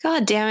like,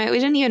 God damn it, we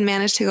didn't even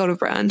manage to go to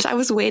brunch. I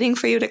was waiting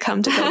for you to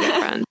come to go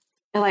get brunch.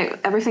 And like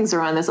everything's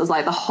around this is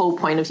like the whole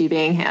point of you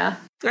being here.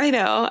 I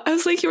know. I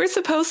was like, you were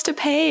supposed to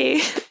pay.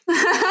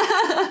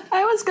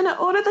 I was going to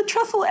order the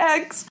truffle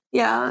eggs.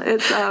 Yeah,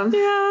 it's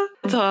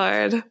it's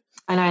hard.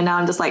 I know, now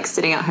I'm just like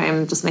sitting at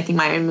home just making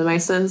my own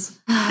mimosas.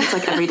 It's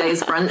like every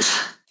day's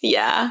brunch.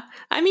 Yeah.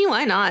 I mean,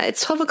 why not?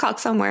 It's 12 o'clock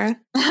somewhere.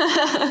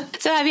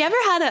 So have you ever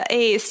had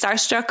a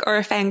starstruck or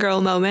a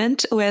fangirl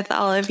moment with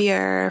all of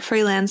your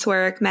freelance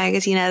work,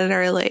 magazine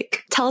editor?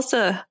 Like, tell us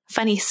a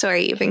funny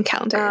story you've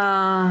encountered.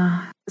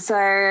 So,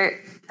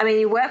 I mean,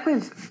 you work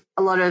with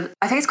a lot of,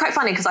 I think it's quite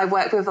funny because I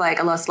work with like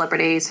a lot of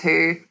celebrities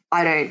who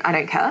I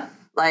don't care.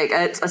 Like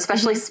it's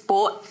especially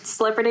sport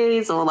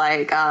celebrities or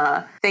like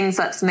things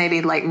that's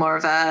maybe like more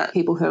of a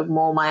people who have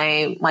more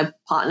my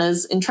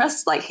partner's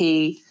interests. Like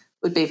he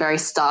would be very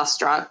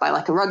starstruck by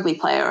like a rugby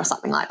player or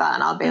something like that.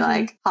 And I'll be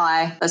like,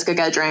 hi, let's go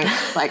get a drink.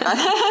 Like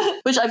that,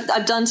 which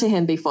I've done to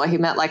him before. He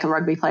met like a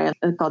rugby player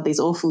that got these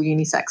awful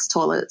unisex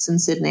toilets in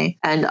Sydney.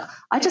 And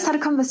I just had a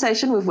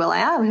conversation with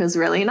will.i.am, who was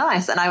really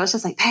nice. And I was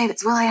just like, babe,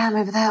 it's will.i.am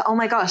over there. Oh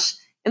my gosh.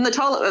 In the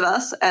toilet with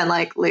us. And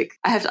like,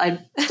 I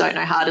don't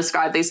know how to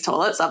describe these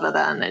toilets other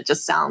than it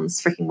just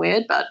sounds freaking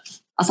weird. But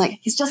I was like,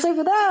 he's just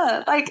over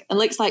there. Like, and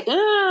Luke's like,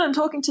 I'm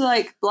talking to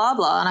like blah,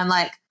 blah. And I'm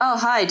like, oh,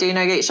 hi, do you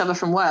know each other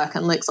from work?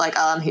 And Luke's like,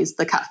 he's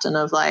the captain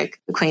of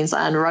like the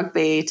Queensland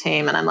rugby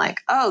team. And I'm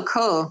like, oh,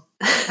 cool.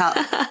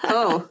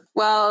 Cool.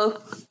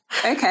 Well,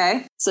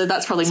 okay. So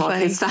that's probably more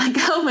his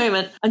fangirl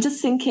moment. I'm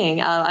just thinking,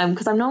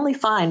 because I'm normally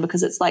fine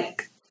because it's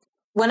like,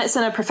 when it's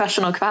in a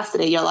professional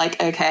capacity, you're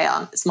like, okay,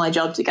 it's my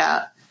job to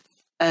get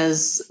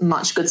as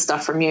much good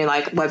stuff from you,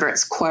 like whether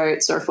it's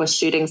quotes or if we're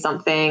shooting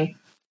something,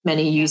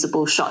 many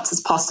usable shots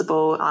as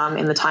possible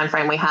in the time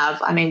frame we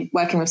have. I mean,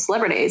 working with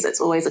celebrities, it's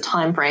always a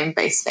time frame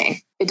based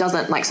thing. It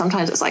doesn't like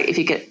sometimes it's like if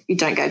you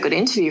don't get a good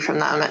interview from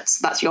them,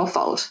 that's your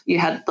fault. You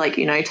had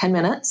 10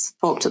 minutes,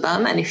 talk to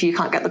them, and if you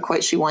can't get the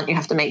quotes you want, you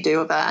have to make do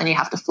with it and you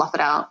have to fluff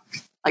it out.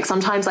 Like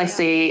sometimes I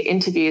see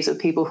interviews with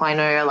people who I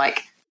know are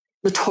like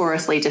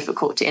notoriously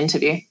difficult to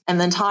interview, and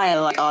the entire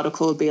like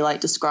article would be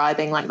like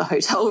describing like the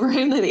hotel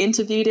room that they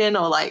interviewed in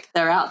or like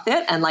their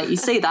outfit, and like you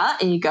see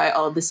that and you go,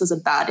 oh, this was a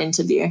bad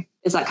interview.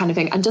 Is that kind of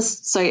thing. And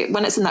just so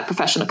when it's in that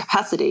professional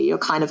capacity, you're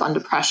kind of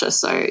under pressure,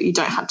 so you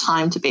don't have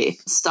time to be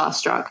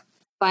starstruck.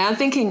 But I'm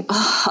thinking,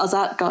 how's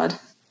that, God?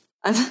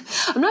 I'm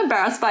not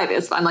embarrassed by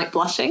this, but I'm like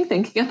blushing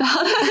thinking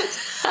about it.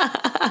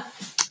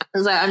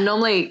 So I'm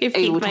normally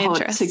able to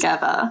hold it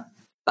together.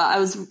 But I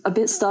was a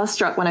bit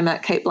starstruck when I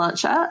met Cate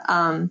Blanchett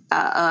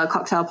at a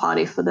cocktail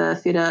party for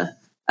the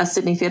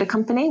Sydney Theatre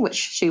Company, which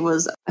she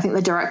was, I think,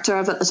 the director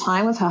of at the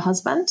time with her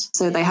husband.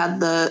 So they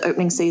had the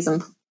opening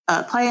season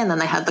play and then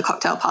they had the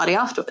cocktail party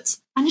afterwards.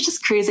 And you're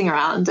just cruising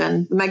around.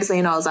 And the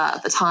magazine I was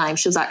at the time,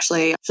 she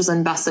was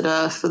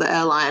ambassador for the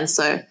airline.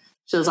 So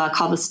she was our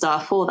cover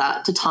star for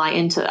that to tie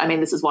into, I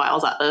mean, this is why I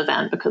was at the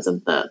event because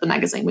of the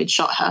magazine we'd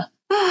shot her.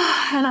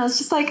 And I was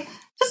just like,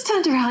 just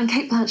turned around,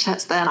 Cate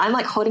Blanchett's there, and I'm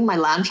like holding my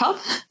lamb chop,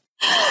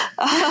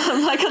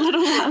 like a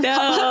little lamb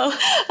cutlet.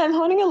 I'm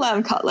holding a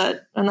lamb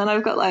cutlet, and then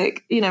I've got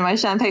like, my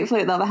champagne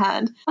flute in the other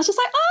hand. I was just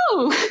like,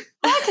 oh,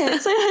 okay,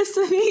 it's so nice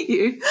to meet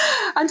you.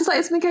 I'm just like,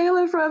 it's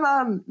Michaela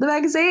from the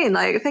magazine.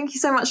 Like, thank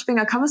you so much for being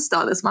a cover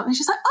star this month. And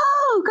she's like,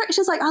 oh, great.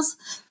 She's like,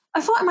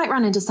 I thought I might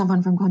run into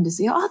someone from Qantas.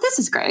 Oh, this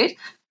is great.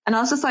 And I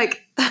was just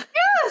like,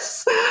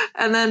 yes.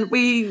 And then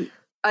we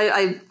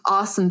I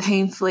asked some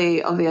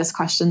painfully obvious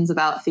questions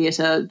about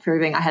theatre,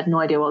 proving I had no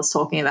idea what I was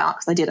talking about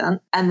because I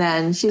didn't. And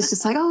then she's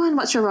just like, oh, and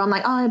what's your role? I'm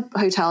like, oh,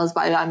 hotels,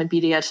 but I'm a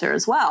beauty editor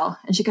as well.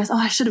 And she goes, oh,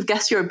 I should have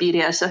guessed you're a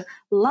beauty editor.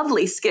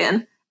 Lovely skin.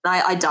 And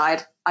I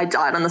died. I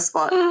died on the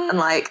spot. And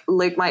like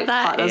Luke, my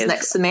partner, was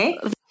next to me.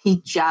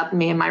 He jabbed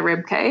me in my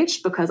rib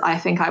cage because I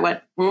think I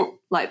went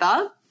like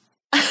that.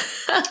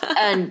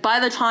 And by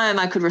the time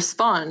I could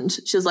respond,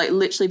 she was like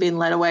literally being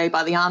led away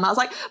by the arm. I was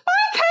like,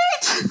 bye,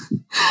 Kate.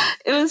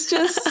 It was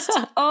just,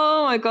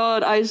 oh my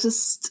God.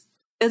 It's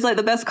like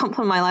the best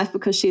compliment of my life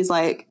because she's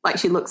like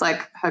she looks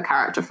like her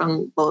character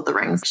from Lord of the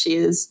Rings. She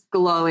is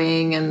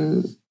glowing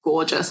and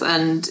gorgeous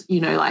and, you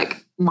know,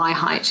 like my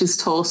height, she's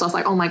tall. So I was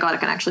like, oh my God, I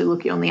can actually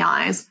look you in the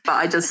eyes. But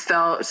I just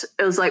felt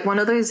it was like one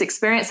of those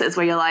experiences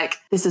where you're like,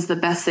 this is the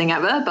best thing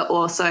ever. But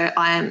also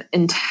I am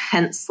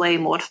intensely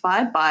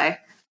mortified by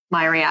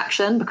my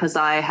reaction because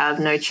I have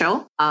no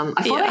chill. I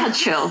thought I had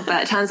chill,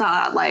 but it turns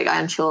out like I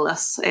am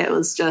chillless. It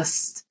was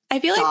just, I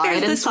feel like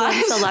there's this one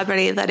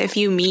celebrity that if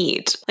you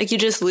meet, like you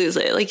just lose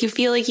it. Like you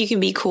feel like you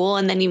can be cool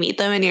and then you meet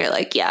them and you're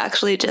like, yeah,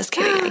 actually just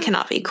kidding. I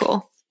cannot be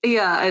cool.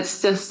 Yeah,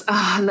 it's just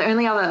the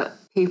only other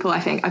people I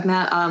think I've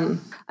met, I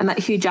met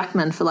Hugh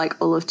Jackman for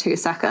like all of 2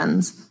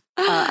 seconds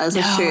as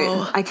a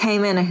shoot. I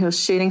came in and he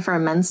was shooting for a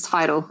men's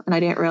title and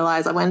I didn't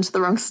realize I went into the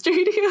wrong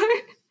studio.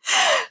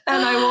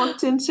 And I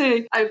walked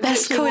into...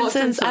 Best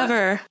coincidence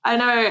ever. I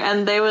know,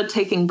 and they were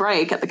taking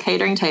break at the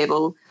catering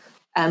table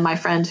and my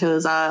friend who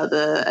was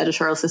the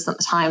editorial assistant at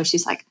the time,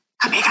 she's like,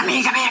 come here.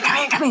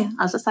 I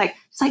was just like,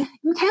 she's like,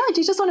 Michaela,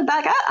 do you just want a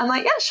baguette? I'm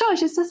like, yeah, sure.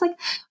 She's just like,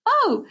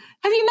 oh,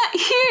 have you met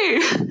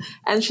Hugh?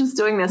 And she's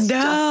doing this.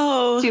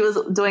 She was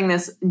doing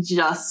this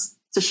just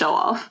to show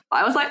off.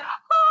 I was like,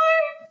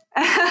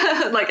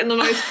 hi. Like in the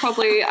most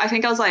probably, I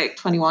think I was like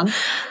 21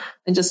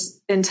 and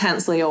just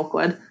intensely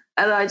awkward.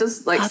 And I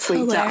just like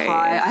squeaked out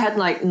hi. I had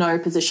like no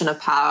position of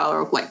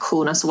power or like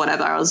coolness or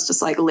whatever. I was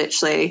just like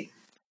literally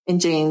in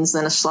jeans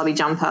and a slobby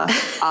jumper.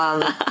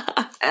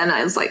 And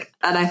I was like,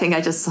 and I think I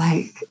just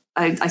like,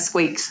 I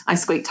squeaked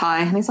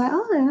hi. And he's like,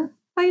 oh yeah,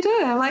 how you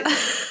doing? I'm like,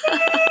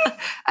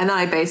 and then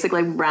I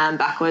basically ran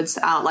backwards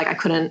out. Like I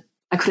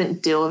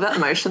couldn't deal with it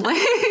emotionally.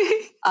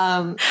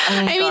 I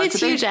mean, it's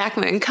Hugh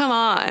Jackman. Come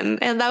on.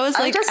 And that was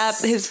like at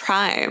his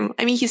prime.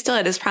 I mean, he's still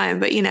at his prime,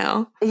 but you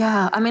know.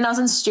 Yeah. I mean, I was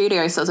in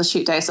studio, so it was a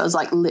shoot day. So I was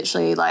like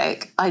literally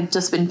like, I'd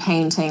just been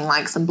painting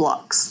like some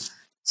blocks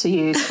to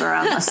use for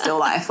a still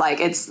life.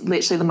 Like it's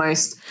literally the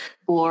most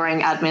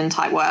boring admin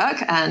type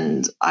work.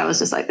 And I was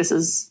just like, this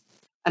is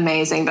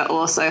amazing, but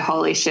also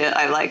holy shit.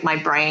 I like my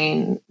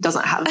brain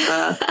doesn't have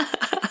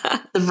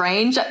the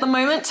range at the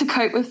moment to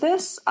cope with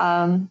this.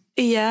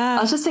 Yeah.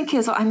 I was just thinking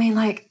as well, I mean,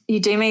 like you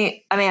do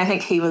meet, I mean, I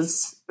think he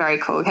was very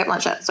cool. Kate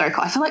Blanchett's very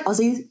cool. I feel like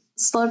Aussie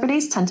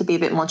celebrities tend to be a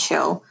bit more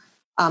chill.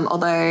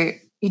 Although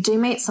you do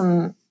meet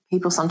some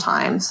people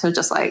sometimes who are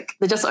just like,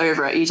 they're just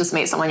over it. You just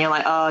meet someone, you're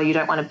like, oh, you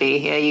don't want to be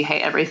here. You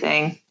hate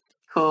everything.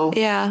 Cool.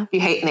 Yeah. You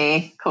hate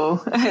me.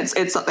 Cool.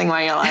 It's something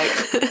where you're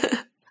like,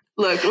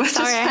 look, we're sorry, just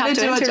I have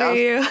to do a job.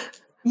 you.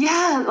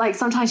 Yeah. Like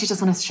sometimes you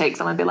just want to shake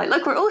someone and be like,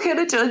 look, we're all here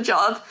to do a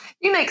job.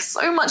 You make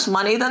so much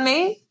money than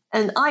me.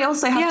 And I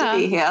also have to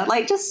be here.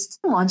 Like, just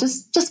come on,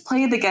 just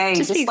play the game.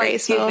 Just be like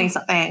graceful. Give me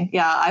something.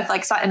 Yeah, I've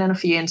like sat in a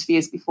few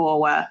interviews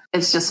before where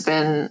it's just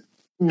been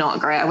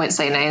not great. I won't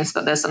say names,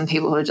 but there's some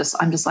people who are just,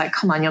 I'm just like,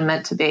 come on, you're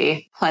meant to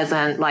be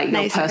pleasant. Like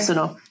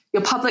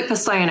your public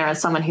persona is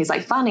someone who's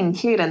like fun and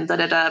cute and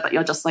but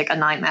you're just like a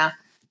nightmare.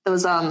 There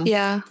was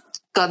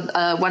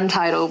one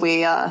title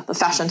the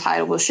fashion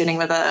title was shooting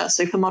with a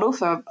supermodel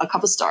for a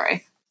cover story.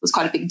 It was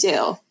quite a big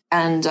deal.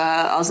 And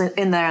I was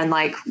in there and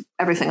like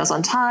everything was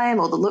on time.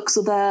 All the looks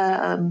were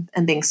there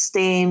and being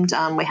steamed.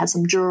 We had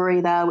some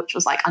jewelry there, which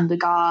was like under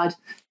guard.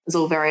 It was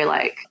all very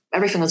like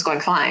everything was going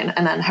fine.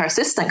 And then her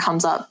assistant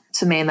comes up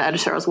to me and the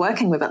editor I was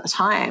working with at the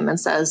time and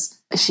says,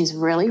 she's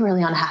really,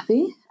 really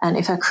unhappy. And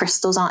if her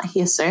crystals aren't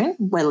here soon,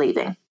 we're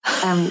leaving.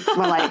 And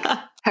we're like,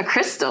 her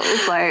crystals?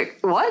 Like,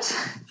 what?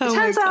 Oh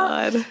my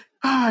God.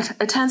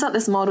 It turns out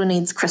this model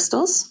needs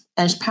crystals.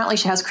 And apparently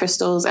she has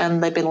crystals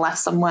and they've been left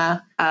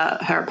somewhere,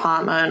 her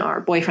apartment or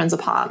her boyfriend's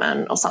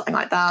apartment or something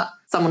like that.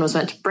 Someone was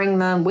meant to bring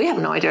them. We have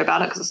no idea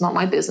about it because it's not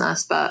my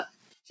business. But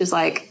she's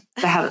like,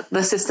 the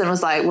assistant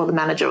was like, well, the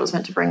manager was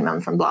meant to bring them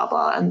from blah,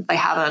 blah, and they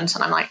haven't.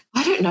 And I'm like,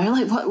 I don't know,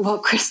 like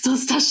what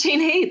crystals does she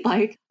need?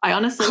 Like, I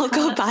honestly I'll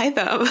go buy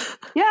them.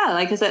 Yeah,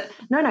 like is it?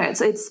 No,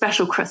 it's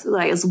special crystal.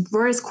 Like it's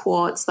rose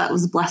quartz that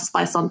was blessed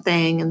by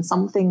something and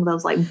something that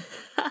was like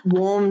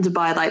warmed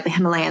by like the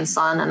Himalayan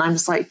sun. And I'm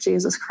just like,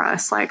 Jesus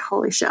Christ, like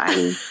holy shit.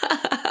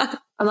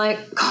 I'm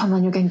like, come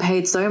on, you're getting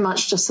paid so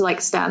much just to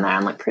like stand there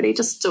and look pretty.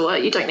 Just do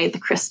it. You don't need the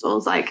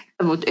crystals. Like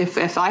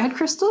if I had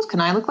crystals,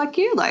 can I look like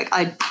you? Like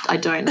I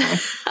don't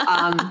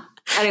know.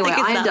 Anyway, like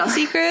I ended up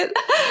secret.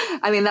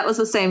 I mean, that was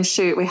the same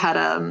shoot we had.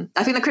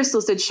 I think the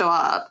crystals did show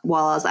up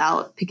while I was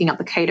out picking up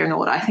the catering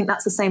order. I think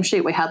that's the same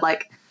shoot we had.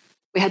 Like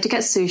we had to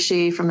get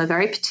sushi from a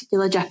very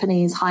particular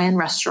Japanese high-end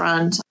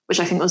restaurant, which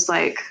I think was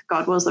like,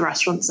 God, what was the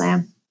restaurant's name?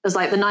 It was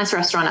like the nice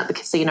restaurant at the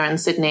casino in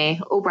Sydney,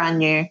 all brand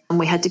new. And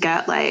we had to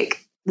get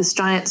like this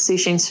giant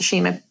sushi and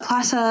sashimi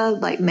platter,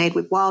 like made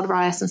with wild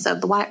rice instead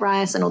of the white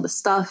rice and all this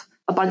stuff,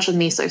 a bunch of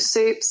miso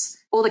soups.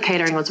 All the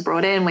catering was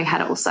brought in. We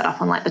had it all set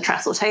up on like the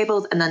trestle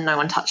tables, and then no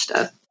one touched it.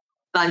 And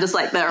I'm just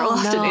like there all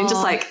afternoon,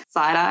 just like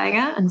side-eyeing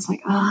it. And it's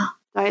like,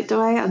 do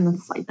I? And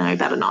it's like, no,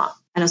 better not.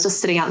 And it's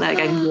just sitting out there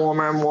getting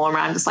warmer and warmer.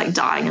 I'm just like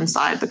dying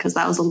inside because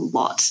that was a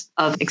lot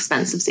of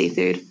expensive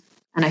seafood.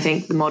 And I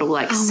think the model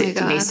like sipped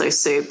miso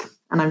soup.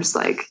 And I'm just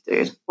like,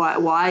 dude,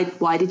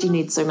 why did you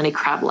need so many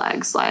crab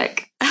legs?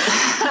 Like,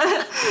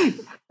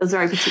 it was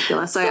very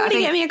particular. So somebody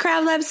get me a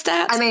crab leg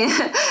stat.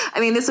 I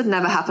mean, this would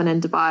never happen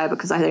in Dubai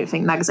because I don't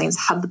think magazines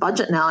have the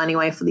budget now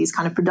anyway for these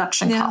kind of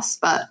production costs.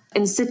 But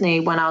in Sydney,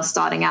 when I was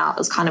starting out, it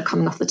was kind of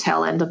coming off the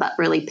tail end of that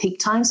really peak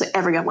time. So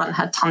everyone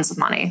had tons of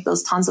money. There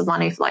was tons of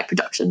money for like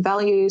production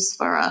values,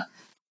 for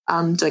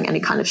doing any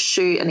kind of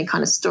shoot, any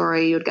kind of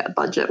story. You'd get a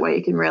budget where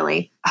you can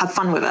really have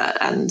fun with it.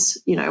 And,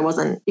 you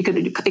know, you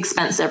could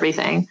expense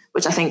everything,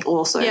 which I think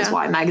also is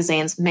why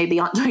magazines maybe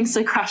aren't doing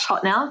so crash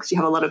hot now, because you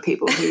have a lot of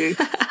people who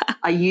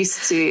are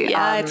used to.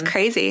 It's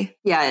crazy.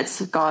 Yeah,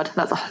 that's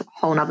a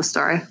whole nother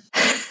story.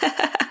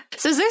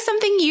 So is there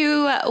something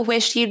you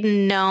wished you'd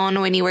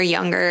known when you were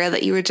younger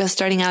that you were just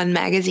starting out in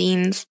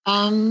magazines?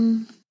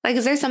 Like,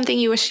 is there something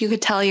you wish you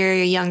could tell your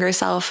younger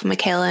self,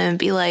 Michaela, and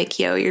be like,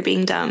 yo, you're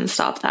being dumb,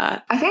 stop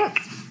that? I think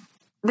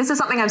this is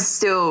something I'm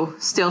still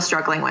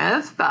struggling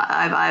with, but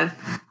I've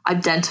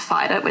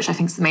identified it, which I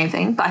think is the main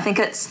thing. But I think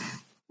it's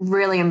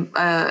really,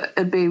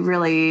 it'd be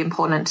really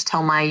important to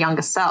tell my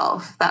younger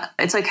self that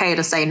it's okay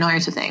to say no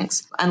to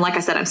things. And like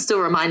I said, I'm still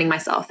reminding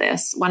myself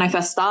this. When I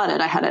first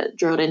started, I had it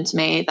drilled into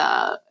me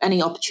that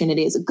any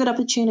opportunity is a good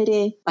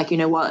opportunity. Like, you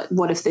know,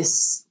 what if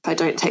I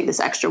don't take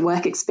this extra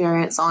work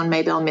experience on,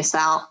 maybe I'll miss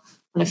out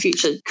on a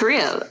future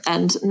career.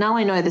 And now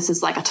I know this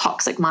is like a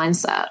toxic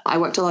mindset. I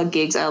worked a lot of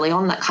gigs early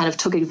on that kind of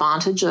took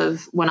advantage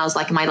of when I was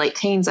like in my late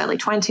teens, early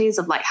 20s,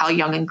 of like how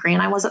young and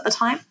green I was at the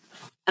time.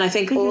 And I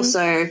think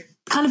also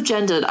kind of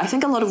gendered. I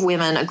think a lot of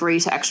women agree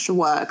to extra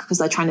work because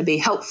they're trying to be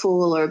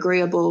helpful or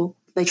agreeable.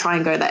 They try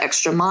and go that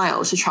extra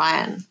mile to try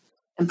and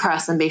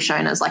impress and be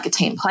shown as like a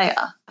team player.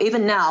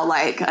 Even now,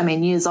 like, I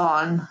mean, years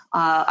on,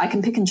 I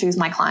can pick and choose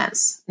my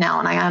clients now,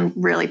 and I am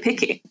really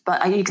picky.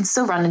 But you can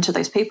still run into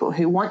those people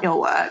who want your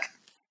work,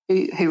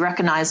 who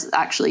recognize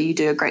actually you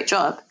do a great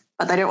job,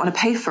 but they don't want to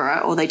pay for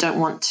it, or they don't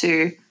want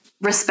to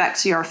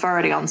respect your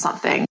authority on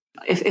something.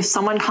 If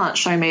someone can't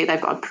show me they've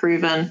got a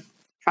proven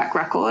track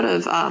record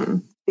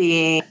of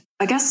being,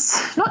 I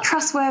guess, not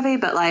trustworthy,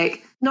 but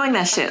like knowing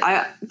their shit.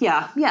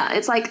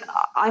 It's like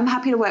I'm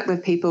happy to work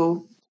with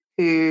people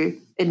who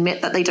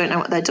admit that they don't know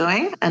what they're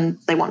doing and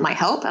they want my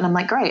help. And I'm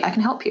like, great, I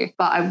can help you.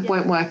 But I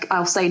won't work.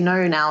 I'll say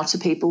no now to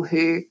people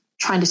who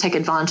trying to take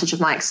advantage of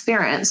my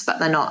experience, but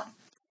they're not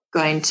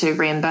going to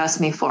reimburse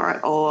me for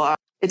it. Or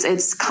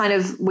it's kind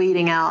of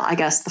weeding out, I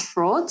guess, the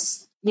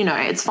frauds. You know,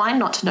 it's fine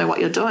not to know what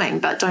you're doing,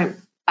 but don't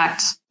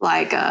act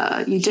like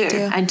you do.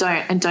 And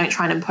don't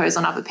try and impose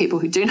on other people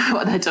who do know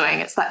what they're doing.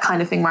 It's that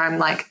kind of thing where I'm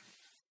like,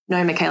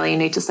 no, Michaela, you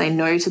need to say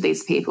no to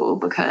these people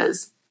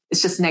because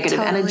it's just negative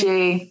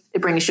energy.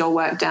 It brings your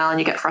work down.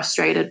 You get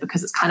frustrated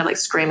because it's kind of like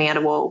screaming at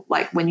a wall.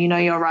 Like when you know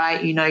you're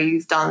right, you know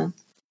you've done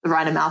the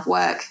right amount of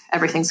work,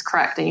 everything's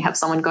correct, and you have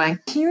someone going,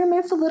 can you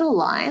remove the little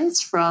lines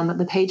from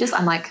the pages?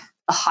 I'm like,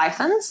 the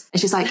hyphens?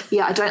 And she's like,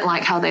 yeah, I don't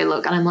like how they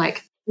look. And I'm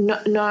like,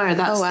 no,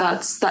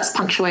 that's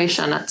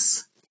punctuation.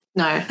 It's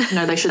no,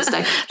 they should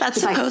stay.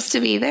 That's supposed to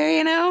be there,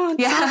 you know?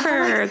 It's not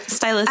for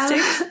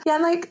stylistics.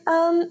 I'm like,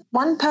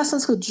 one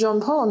person's called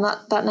Jean Paul, and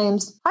that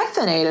name's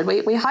hyphenated.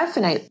 We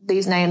hyphenate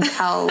these names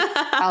how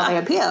they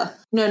appear.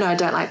 No, I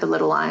don't like the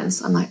little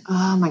lines. I'm like,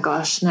 oh my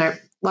gosh, no.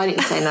 Why didn't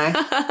you say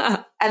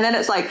no? And then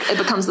it's like, it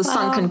becomes the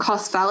sunken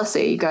cost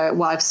fallacy. You go,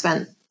 well, I've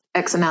spent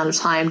X amount of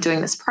time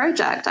doing this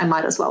project. I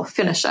might as well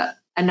finish it.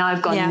 And now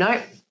I've gone, no,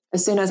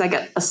 as soon as I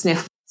get a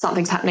sniff,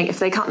 something's happening. If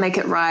they can't make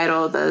it right,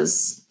 or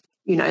there's,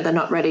 you know, they're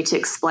not ready to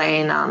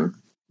explain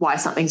why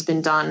something's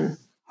been done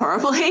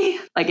horribly.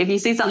 Like if you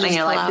see something,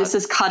 you're like, this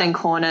is cutting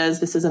corners.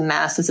 This is a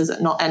mess. This is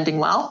not ending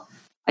well.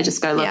 I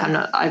just go, look,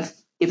 I've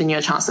given you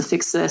a chance to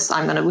fix this.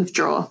 I'm going to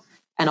withdraw.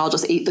 And I'll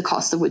just eat the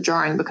cost of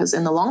withdrawing because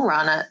in the long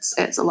run,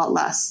 it's a lot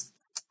less.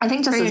 I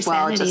think just for as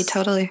well, sanity,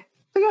 totally.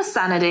 For your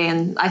sanity,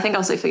 and I think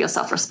also for your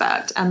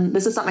self-respect. And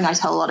this is something I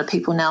tell a lot of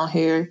people now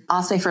who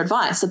ask me for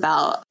advice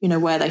about, you know,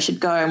 where they should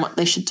go and what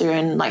they should do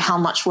and like how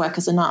much work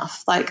is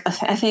enough. Like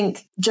I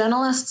think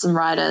journalists and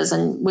writers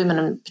and women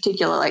in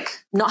particular, like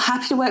not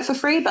happy to work for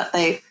free, but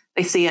they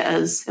see it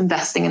as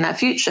investing in their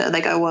future.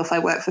 They go, well, if I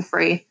work for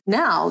free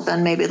now,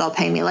 then maybe they'll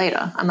pay me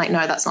later. I'm like,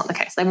 no, that's not the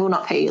case. They will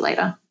not pay you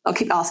later. They'll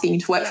keep asking you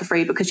to work for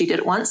free because you did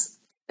it once.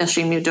 They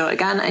assume you'll do it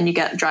again, and you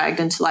get dragged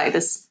into like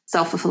this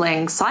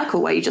self-fulfilling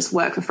cycle where you just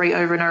work for free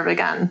over and over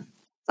again.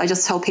 So I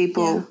just tell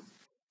people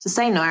to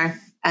say no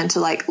and to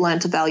like learn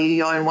to value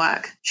your own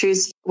work.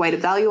 Choose a way to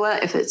value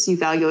it. If it's you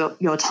value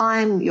your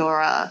time,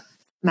 your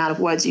amount of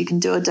words you can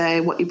do a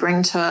day, what you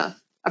bring to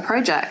a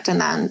project, and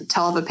then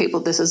tell other people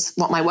this is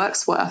what my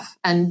work's worth,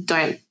 and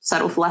don't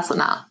settle for less than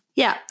that.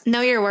 Yeah,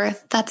 know your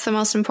worth. That's the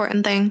most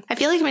important thing. I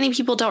feel like many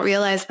people don't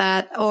realize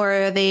that,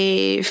 or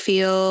they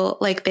feel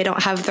like they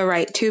don't have the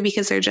right to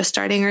because they're just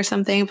starting or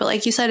something. But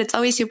like you said, it's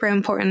always super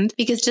important,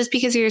 because just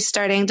because you're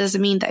starting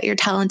doesn't mean that you're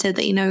talented,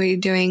 that you know what you're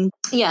doing.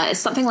 Yeah, it's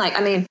something like,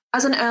 I mean,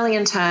 as an early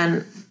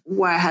intern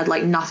where I had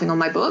like nothing on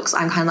my books,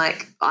 I'm kind of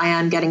like, I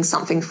am getting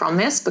something from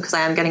this because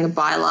I am getting a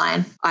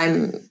byline.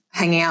 I'm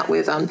hanging out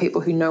with people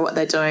who know what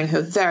they're doing, who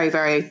are very,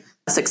 very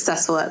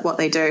successful at what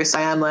they do. So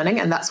I am learning,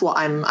 and that's what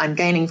I'm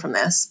gaining from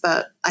this.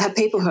 But I have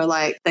people who are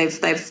like,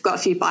 they've got a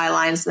few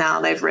bylines now,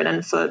 they've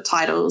written for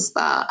titles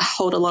that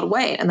hold a lot of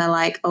weight, and they're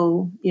like,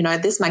 oh, you know,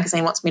 this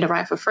magazine wants me to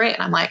write for free.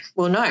 And I'm like,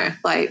 well, no,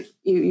 like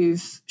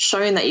you've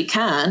shown that you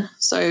can,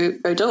 so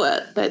go do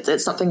it.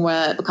 It's something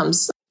where it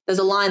becomes, there's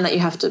a line that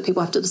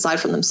people have to decide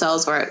for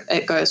themselves, where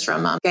it goes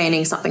from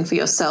gaining something for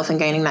yourself and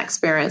gaining that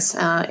experience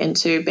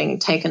into being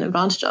taken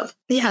advantage of.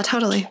 Yeah,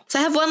 totally. So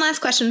I have one last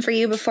question for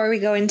you before we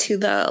go into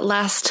the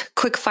last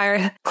quick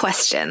fire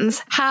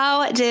questions.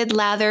 How did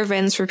Lather,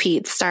 Rinse,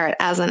 Repeat start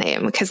as a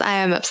name? Because I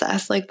am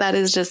obsessed. Like, that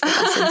is just the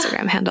best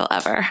Instagram handle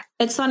ever.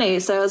 It's funny.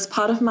 So as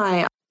part of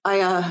my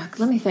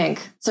let me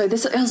think. So it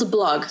was a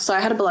blog. So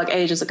I had a blog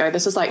ages ago.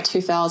 This was like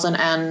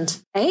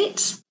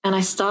 2008. And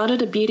I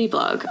started a beauty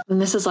blog.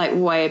 And this is like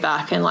way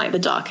back in like the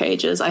dark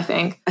ages, I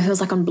think. I think it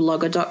was like on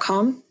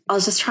blogger.com. I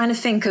was just trying to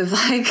think of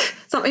like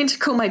something to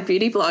call my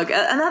beauty blog.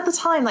 And at the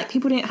time, like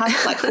people didn't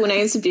have like cool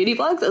names for beauty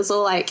blogs. It was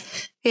all like,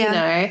 you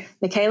know,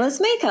 Michaela's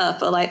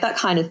Makeup or like that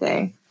kind of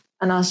thing.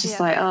 And I was just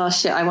like, oh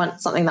shit, I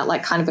want something that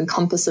like kind of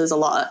encompasses a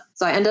lot.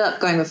 So I ended up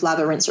going with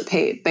Lather, Rinse,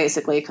 Repeat,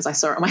 basically, because I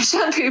saw it on my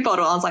shampoo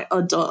bottle. I was like,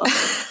 oh, duh.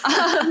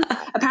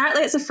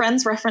 Apparently it's a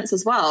Friends reference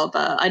as well,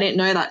 but I didn't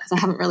know that because I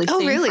haven't really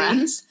seen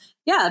Friends.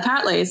 Yeah,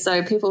 apparently.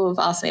 So people have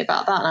asked me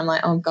about that, and I'm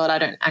like, oh God, I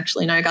don't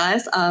actually know,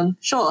 guys.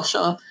 Sure.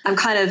 I'm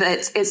kind of,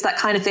 it's that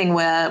kind of thing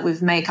where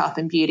with makeup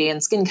and beauty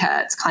and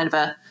skincare, it's kind of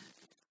a,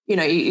 you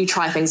know, you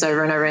try things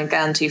over and over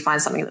again until you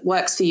find something that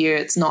works for you.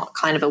 It's not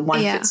kind of a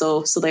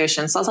one-fits-all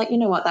solution. So I was like, you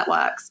know what, that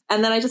works.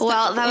 And then I just...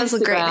 Well, that was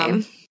a great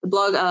name. The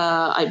blog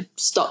I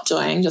stopped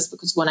doing just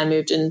because when I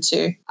moved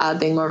into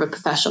being more of a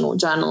professional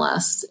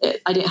journalist,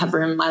 I didn't have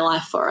room in my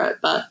life for it.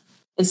 But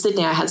in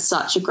Sydney, I had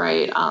such a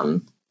great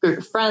group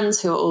of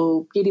friends who are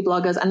all beauty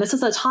bloggers. And this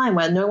is a time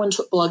where no one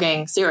took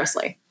blogging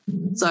seriously.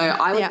 So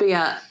I would be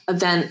at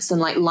events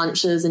and like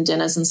lunches and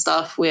dinners and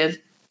stuff with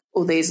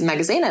all these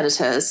magazine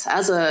editors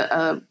as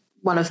a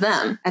one of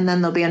them. And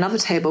then there'll be another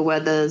table where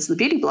there's the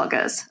beauty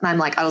bloggers. And I'm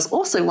like, I was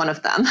also one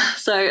of them.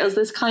 So it was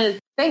this kind of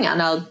thing. And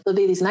there'll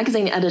be these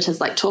magazine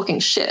editors like talking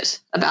shit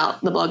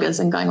about the bloggers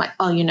and going like,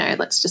 oh, you know,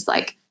 let's just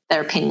like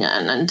their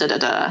opinion and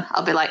da-da-da.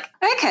 I'll be like,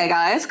 okay,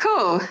 guys,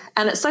 cool.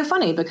 And it's so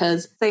funny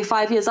because say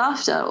 5 years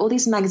after, all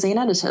these magazine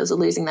editors are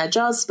losing their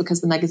jobs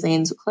because the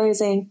magazines were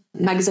closing.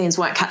 Magazines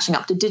weren't catching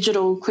up to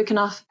digital quick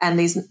enough. And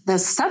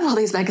there's several of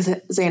these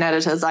magazine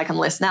editors I can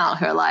list now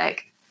who are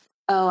like,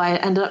 oh, I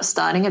ended up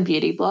starting a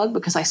beauty blog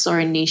because I saw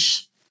a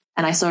niche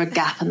and I saw a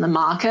gap in the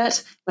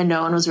market when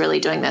no one was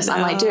really doing this. No.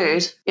 I'm like,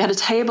 dude, you had a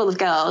table of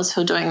girls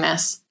who are doing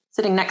this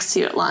sitting next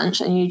to you at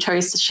lunch and you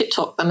chose to shit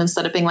talk them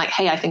instead of being like,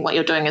 hey, I think what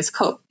you're doing is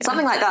cool. Yeah.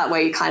 Something like that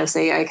where you kind of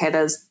see, okay,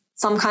 there's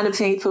some kind of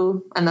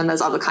people and then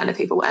there's other kind of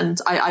people. And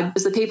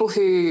there's the people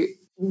who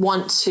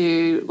want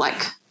to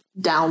like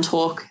down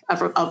talk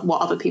of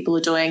what other people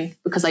are doing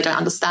because they don't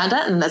understand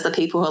it. And there's the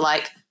people who are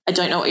like, I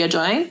don't know what you're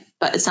doing,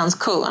 but it sounds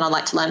cool and I'd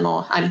like to learn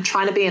more. I'm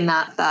trying to be in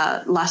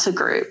that latter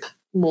group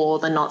more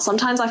than not.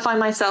 Sometimes I find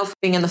myself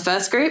being in the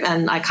first group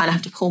and I kind of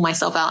have to pull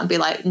myself out and be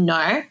like,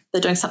 no,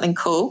 they're doing something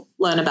cool,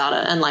 learn about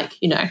it. And like,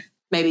 you know,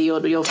 maybe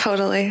you'll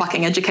totally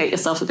fucking educate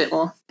yourself a bit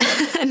more.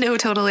 No,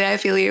 totally. I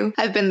feel you.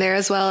 I've been there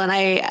as well. And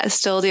I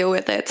still deal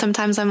with it.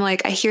 Sometimes I'm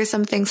like, I hear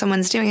something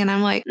someone's doing and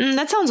I'm like,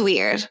 that sounds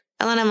weird.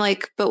 And then I'm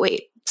like, but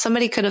wait,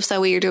 somebody could have said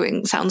what you're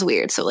doing sounds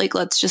weird. So like,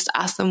 let's just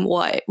ask them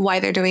why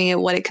they're doing it,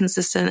 what it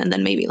consists in, and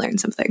then maybe learn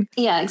something.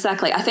 Yeah,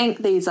 exactly. I think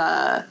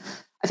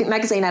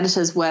magazine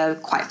editors were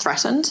quite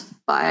threatened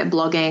by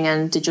blogging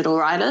and digital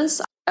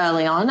writers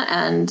early on.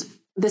 And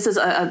this is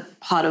a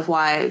part of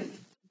why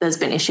there's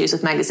been issues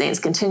with magazines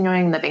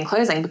continuing, they've been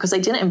closing because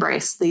they didn't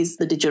embrace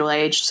the digital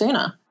age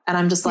sooner. And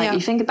I'm just like, you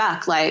think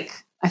back, like,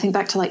 I think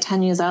back to like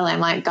 10 years earlier, I'm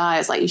like,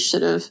 guys, like you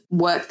should have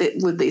worked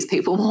with these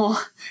people more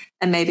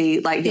and maybe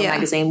like your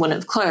magazine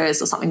wouldn't have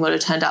closed or something would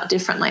have turned out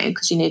differently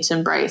because you need to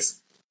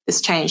embrace this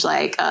change.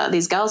 Like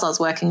these girls I was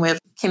working with,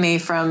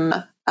 Kimmy from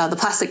The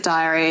Plastic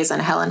Diaries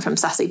and Helen from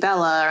Sassy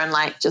Bella and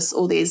like just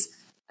all these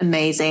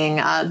amazing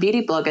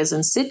beauty bloggers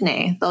in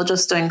Sydney. They're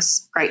just doing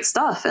great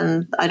stuff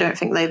and I don't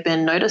think they've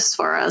been noticed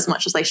for it as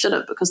much as they should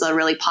have because they're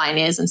really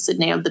pioneers in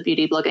Sydney of the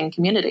beauty blogging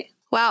community.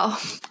 Wow.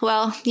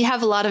 Well, you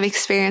have a lot of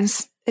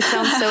experience. It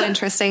sounds so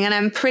interesting. And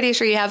I'm pretty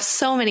sure you have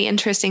so many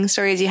interesting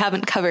stories you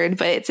haven't covered,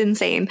 but it's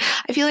insane.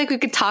 I feel like we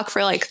could talk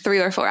for like 3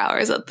 or 4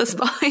 hours at this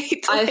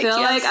point. I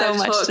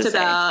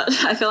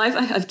feel like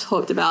I've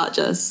talked about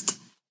just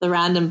the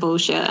random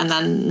bullshit and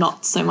then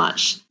not so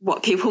much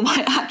what people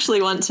might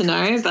actually want to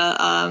know. But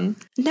but I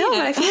feel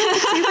like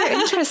it's super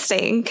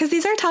interesting because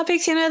these are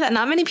topics, that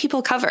not many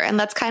people cover. And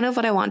that's kind of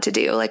what I want to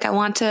do. Like, I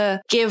want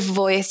to give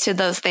voice to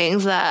those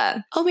things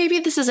that, maybe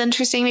this is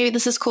interesting, maybe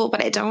this is cool,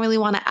 but I don't really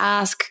want to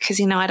ask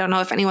because, I don't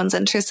know if anyone's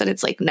interested.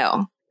 It's like,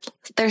 no.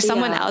 There's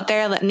someone out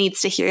there that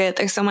needs to hear it.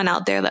 There's someone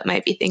out there that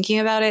might be thinking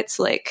about it.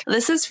 So like,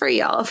 this is for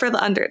y'all, for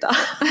the underdog.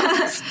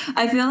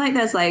 I feel like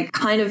there's like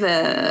kind of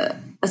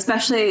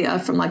especially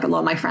from like a lot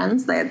of my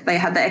friends, they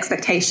have the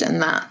expectation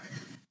that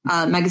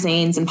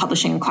magazines and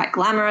publishing are quite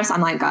glamorous.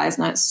 I'm like, guys,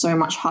 no, it's so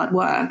much hard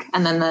work.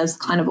 And then there's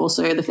kind of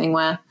also the thing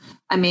where,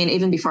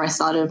 even before I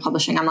started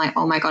publishing, I'm like,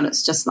 oh my God,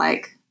 it's just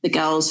like the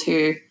girls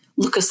who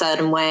look a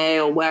certain way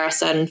or wear a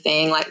certain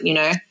thing, like,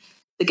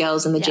 the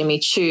girls in the Jimmy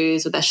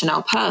Choos with their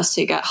Chanel purse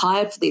who get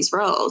hired for these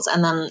roles.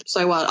 And then,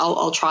 so what,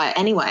 I'll try it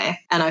anyway.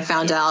 And I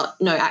found out,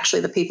 no,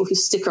 actually the people who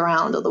stick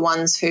around are the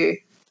ones who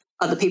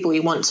are the people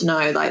you want to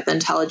know, like the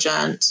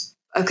intelligent,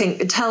 I'm saying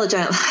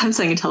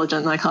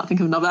intelligent and I can't think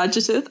of another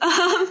adjective.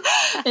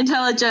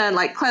 Intelligent,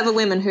 like clever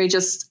women who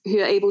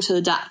are able to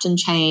adapt and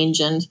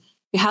change and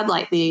who have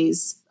like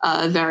these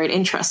varied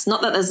interests.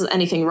 Not that there's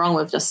anything wrong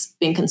with just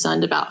being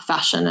concerned about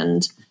fashion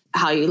and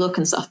how you look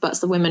and stuff, but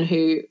it's the women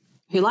who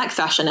like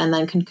fashion and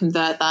then can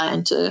convert that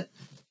into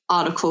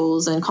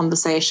articles and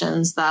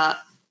conversations that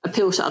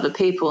appeal to other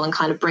people and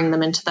kind of bring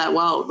them into their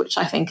world, which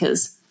I think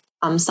is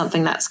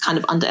something that's kind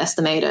of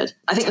underestimated.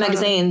 I think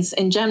magazines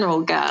in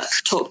general get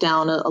talked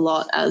down a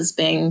lot as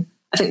being,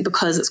 I think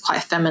because it's quite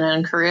a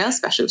feminine career,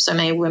 especially with so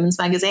many women's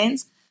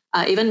magazines.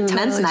 Even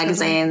men's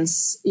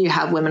magazines, you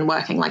have women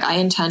working. Like I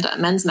interned at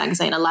a men's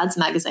magazine, a lads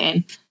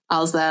magazine. I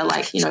was there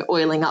like,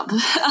 oiling up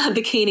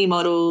bikini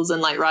models and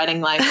like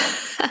writing like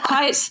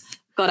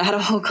God, I had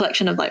a whole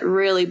collection of like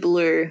really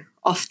blue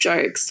off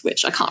jokes,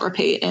 which I can't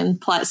repeat in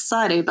polite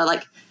society, but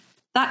like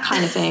that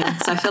kind of thing.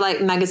 So I feel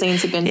like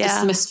magazines have been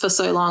dismissed for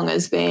so long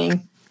as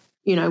being,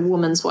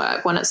 women's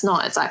work when it's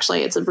not.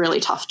 It's a really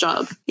tough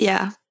job.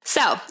 Yeah.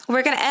 So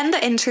we're going to end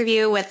the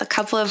interview with a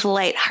couple of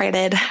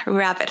lighthearted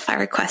rapid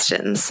fire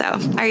questions. So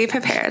are you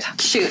prepared?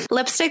 Shoot.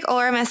 Lipstick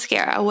or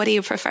mascara? What do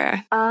you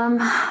prefer?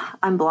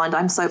 I'm blonde.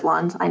 I'm so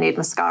blonde. I need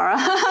mascara.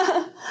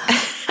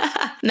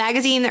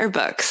 Magazine or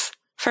books?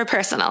 For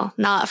personal,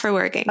 not for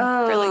working,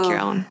 for like your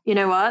own. You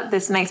know what?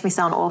 This makes me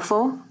sound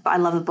awful, but I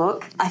love a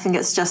book. I think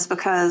it's just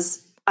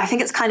because I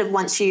think it's kind of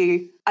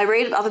I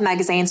read other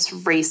magazines to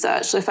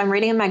research. So if I'm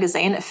reading a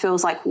magazine, it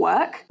feels like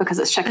work because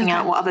it's checking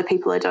out what other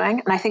people are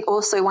doing. And I think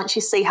also once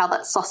you see how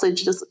that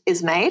sausage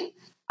is made,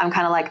 I'm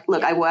kind of like,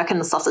 look, I work in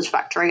the sausage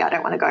factory. I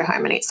don't want to go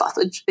home and eat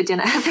sausage for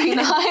dinner every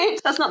night.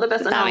 That's not the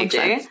best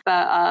analogy. But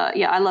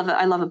I love it.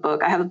 I love a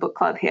book. I have a book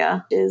club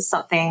here. It is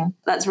something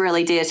that's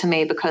really dear to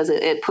me because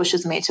it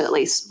pushes me to at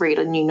least read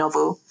a new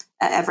novel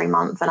every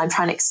month. And I'm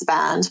trying to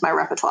expand my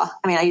repertoire.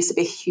 I used to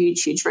be a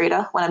huge, huge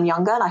reader when I'm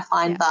younger. And I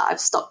find that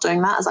I've stopped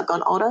doing that as I've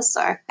gotten older.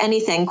 So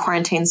anything,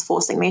 quarantine's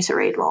forcing me to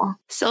read more.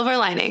 Silver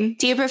lining.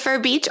 Do you prefer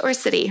beach or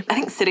city? I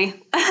think city.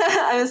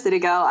 I'm a city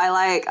girl.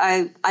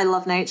 I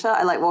love nature.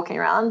 I like walking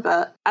around,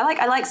 but I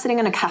like sitting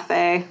in a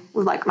cafe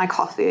with like my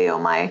coffee or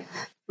my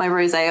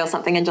rosé or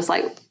something and just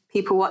like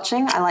people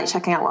watching. I like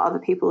checking out what other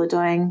people are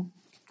doing,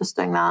 just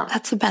doing that.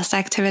 That's the best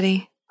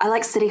activity. I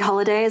like city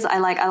holidays. I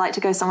like to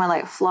go somewhere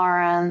like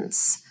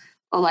Florence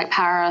or like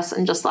Paris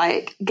and just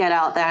like get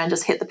out there and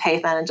just hit the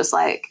pavement and just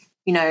like,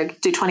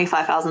 do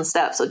 25,000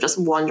 steps of just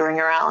wandering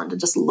around and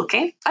just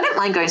looking. I don't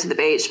mind going to the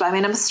beach, but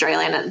I'm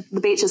Australian and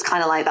the beach is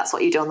kind of like that's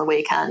what you do on the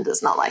weekend.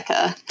 It's not like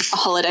a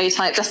holiday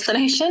type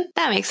destination.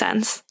 That makes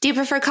sense. Do you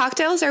prefer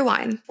cocktails or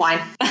wine? Wine.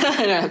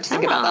 I don't have to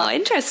think about that. Oh,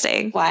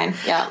 interesting. Wine,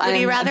 yeah. Would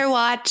you rather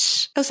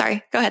watch... Oh,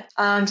 sorry. Go ahead.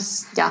 I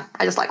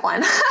just like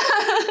wine.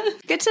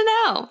 Good to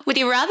know. Would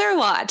you rather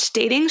watch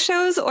dating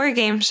shows or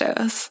game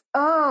shows?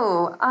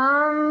 Oh,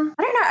 I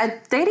don't know.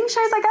 Dating shows,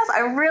 I guess. I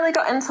really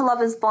got into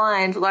Love is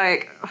Blind,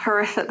 like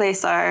horrifically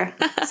so.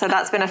 So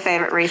that's been a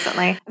favorite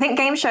recently. I think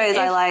game shows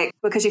I like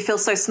because you feel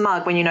so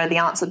smug when you know the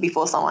answer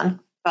before someone.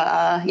 But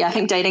I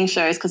think dating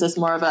shows because it's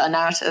more of a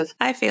narrative.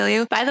 I feel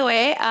you. By the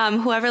way,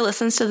 whoever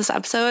listens to this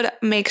episode,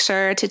 make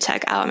sure to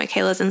check out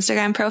Michaela's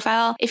Instagram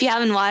profile. If you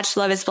haven't watched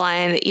Love is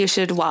Blind, you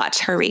should watch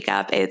her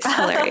recap. It's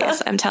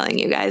hilarious. I'm telling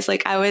you guys,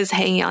 like I was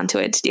hanging on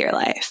to it to dear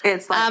life.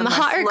 It's like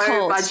hot or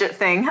cold budget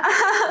thing.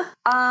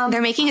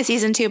 They're making a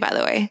season 2, by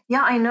the way.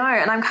 Yeah, I know.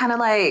 And I'm kind of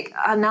like,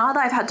 now that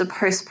I've had to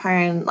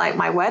postpone like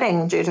my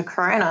wedding due to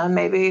Corona,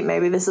 maybe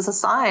this is a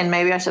sign.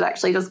 Maybe I should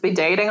actually just be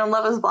dating on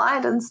Love is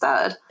Blind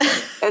instead.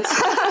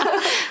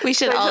 We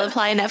should all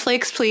apply.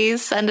 Netflix,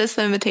 please send us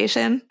the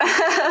invitation.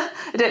 I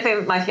don't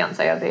think my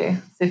fiance would be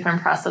super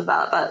impressed with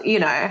that, but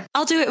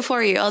I'll do it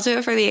for you. I'll do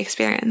it for the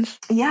experience.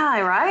 Yeah,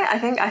 right. I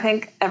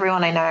think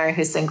everyone I know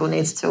who's single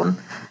needs to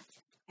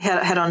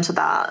head on to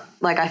that.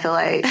 Like, I feel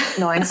like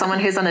knowing someone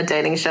who's on a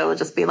dating show will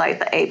just be like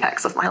the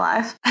apex of my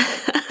life.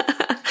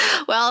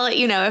 Well, I'll let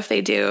you know if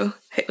they do.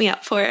 Hit me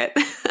up for it.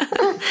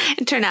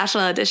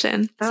 International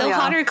edition.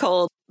 Hot or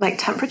cold? Like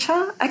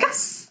temperature, I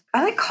guess.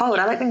 I like cold.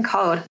 I like being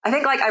cold. I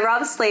think like I'd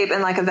rather sleep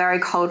in like a very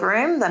cold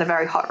room than a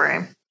very hot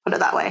room.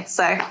 day.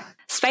 So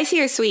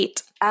spicy or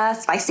sweet?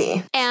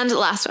 Spicy. And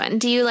last one,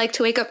 do you like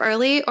to wake up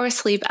early or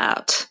sleep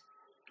out?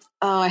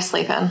 Oh, I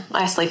sleep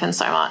in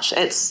so much.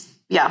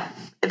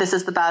 This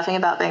is the bad thing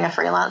about being a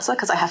freelancer,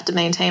 because I have to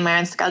maintain my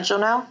own schedule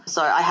now.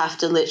 So I have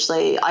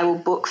to I will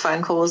book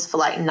phone calls for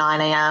like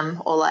 9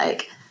 a.m. or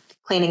like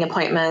cleaning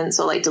appointments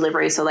or like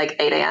deliveries for like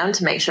 8 a.m.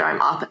 to make sure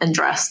I'm up and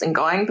dressed and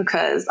going,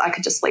 because I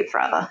could just sleep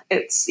forever.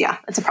 It's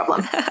a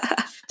problem.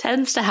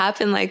 Tends to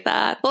happen like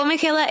that. Well,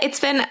 Michaela, it's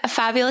been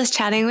fabulous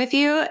chatting with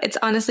you. It's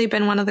honestly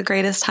been one of the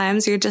greatest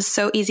times. You're just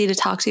so easy to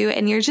talk to,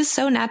 and you're just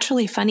so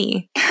naturally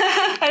funny.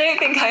 I don't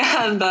think I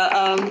am,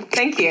 but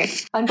thank you.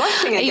 I'm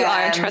blushing again. You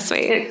are, trust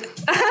me.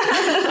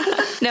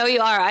 No,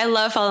 you are. I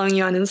love following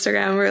you on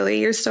Instagram, really.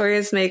 Your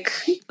stories make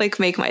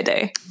my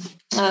day.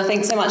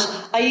 Thanks so much.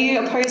 Are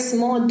you opposed to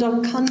more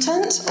dog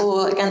content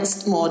or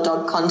against more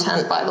dog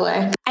content, by the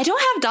way? I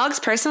don't have dogs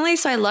personally,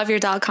 so I love your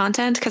dog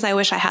content because I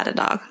wish I had a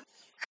dog.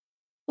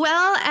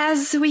 Well,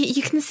 as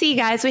you can see,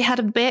 guys, we had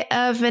a bit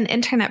of an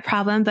internet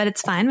problem, but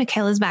it's fine.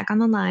 Michaela's back on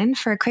the line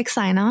for a quick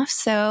sign off.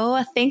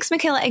 So thanks,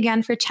 Michaela,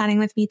 again for chatting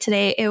with me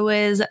today. It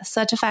was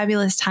such a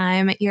fabulous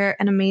time. You're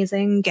an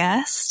amazing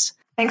guest.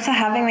 Thanks for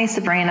having me,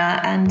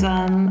 Sabrina.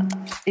 And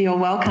you're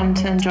welcome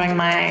to enjoying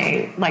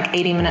my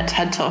 80-minute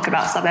TED talk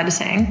about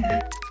sub-editing.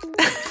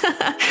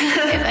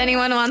 If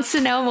anyone wants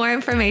to know more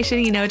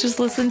information, just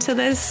listen to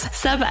this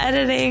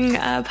sub-editing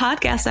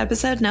podcast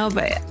episode. No,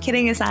 but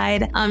kidding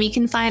aside, you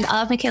can find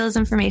all of Michaela's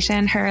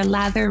information, her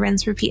lather,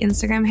 rinse, repeat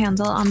Instagram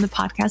handle on the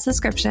podcast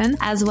description,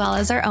 as well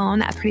as our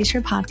own at Pretty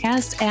Sure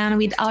Podcast. And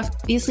we'd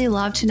obviously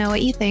love to know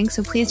what you think.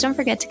 So please don't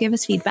forget to give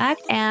us feedback.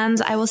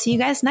 And I will see you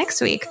guys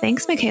next week.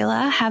 Thanks,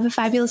 Michaela. Have a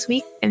fabulous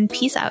week and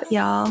peace out,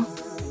 y'all.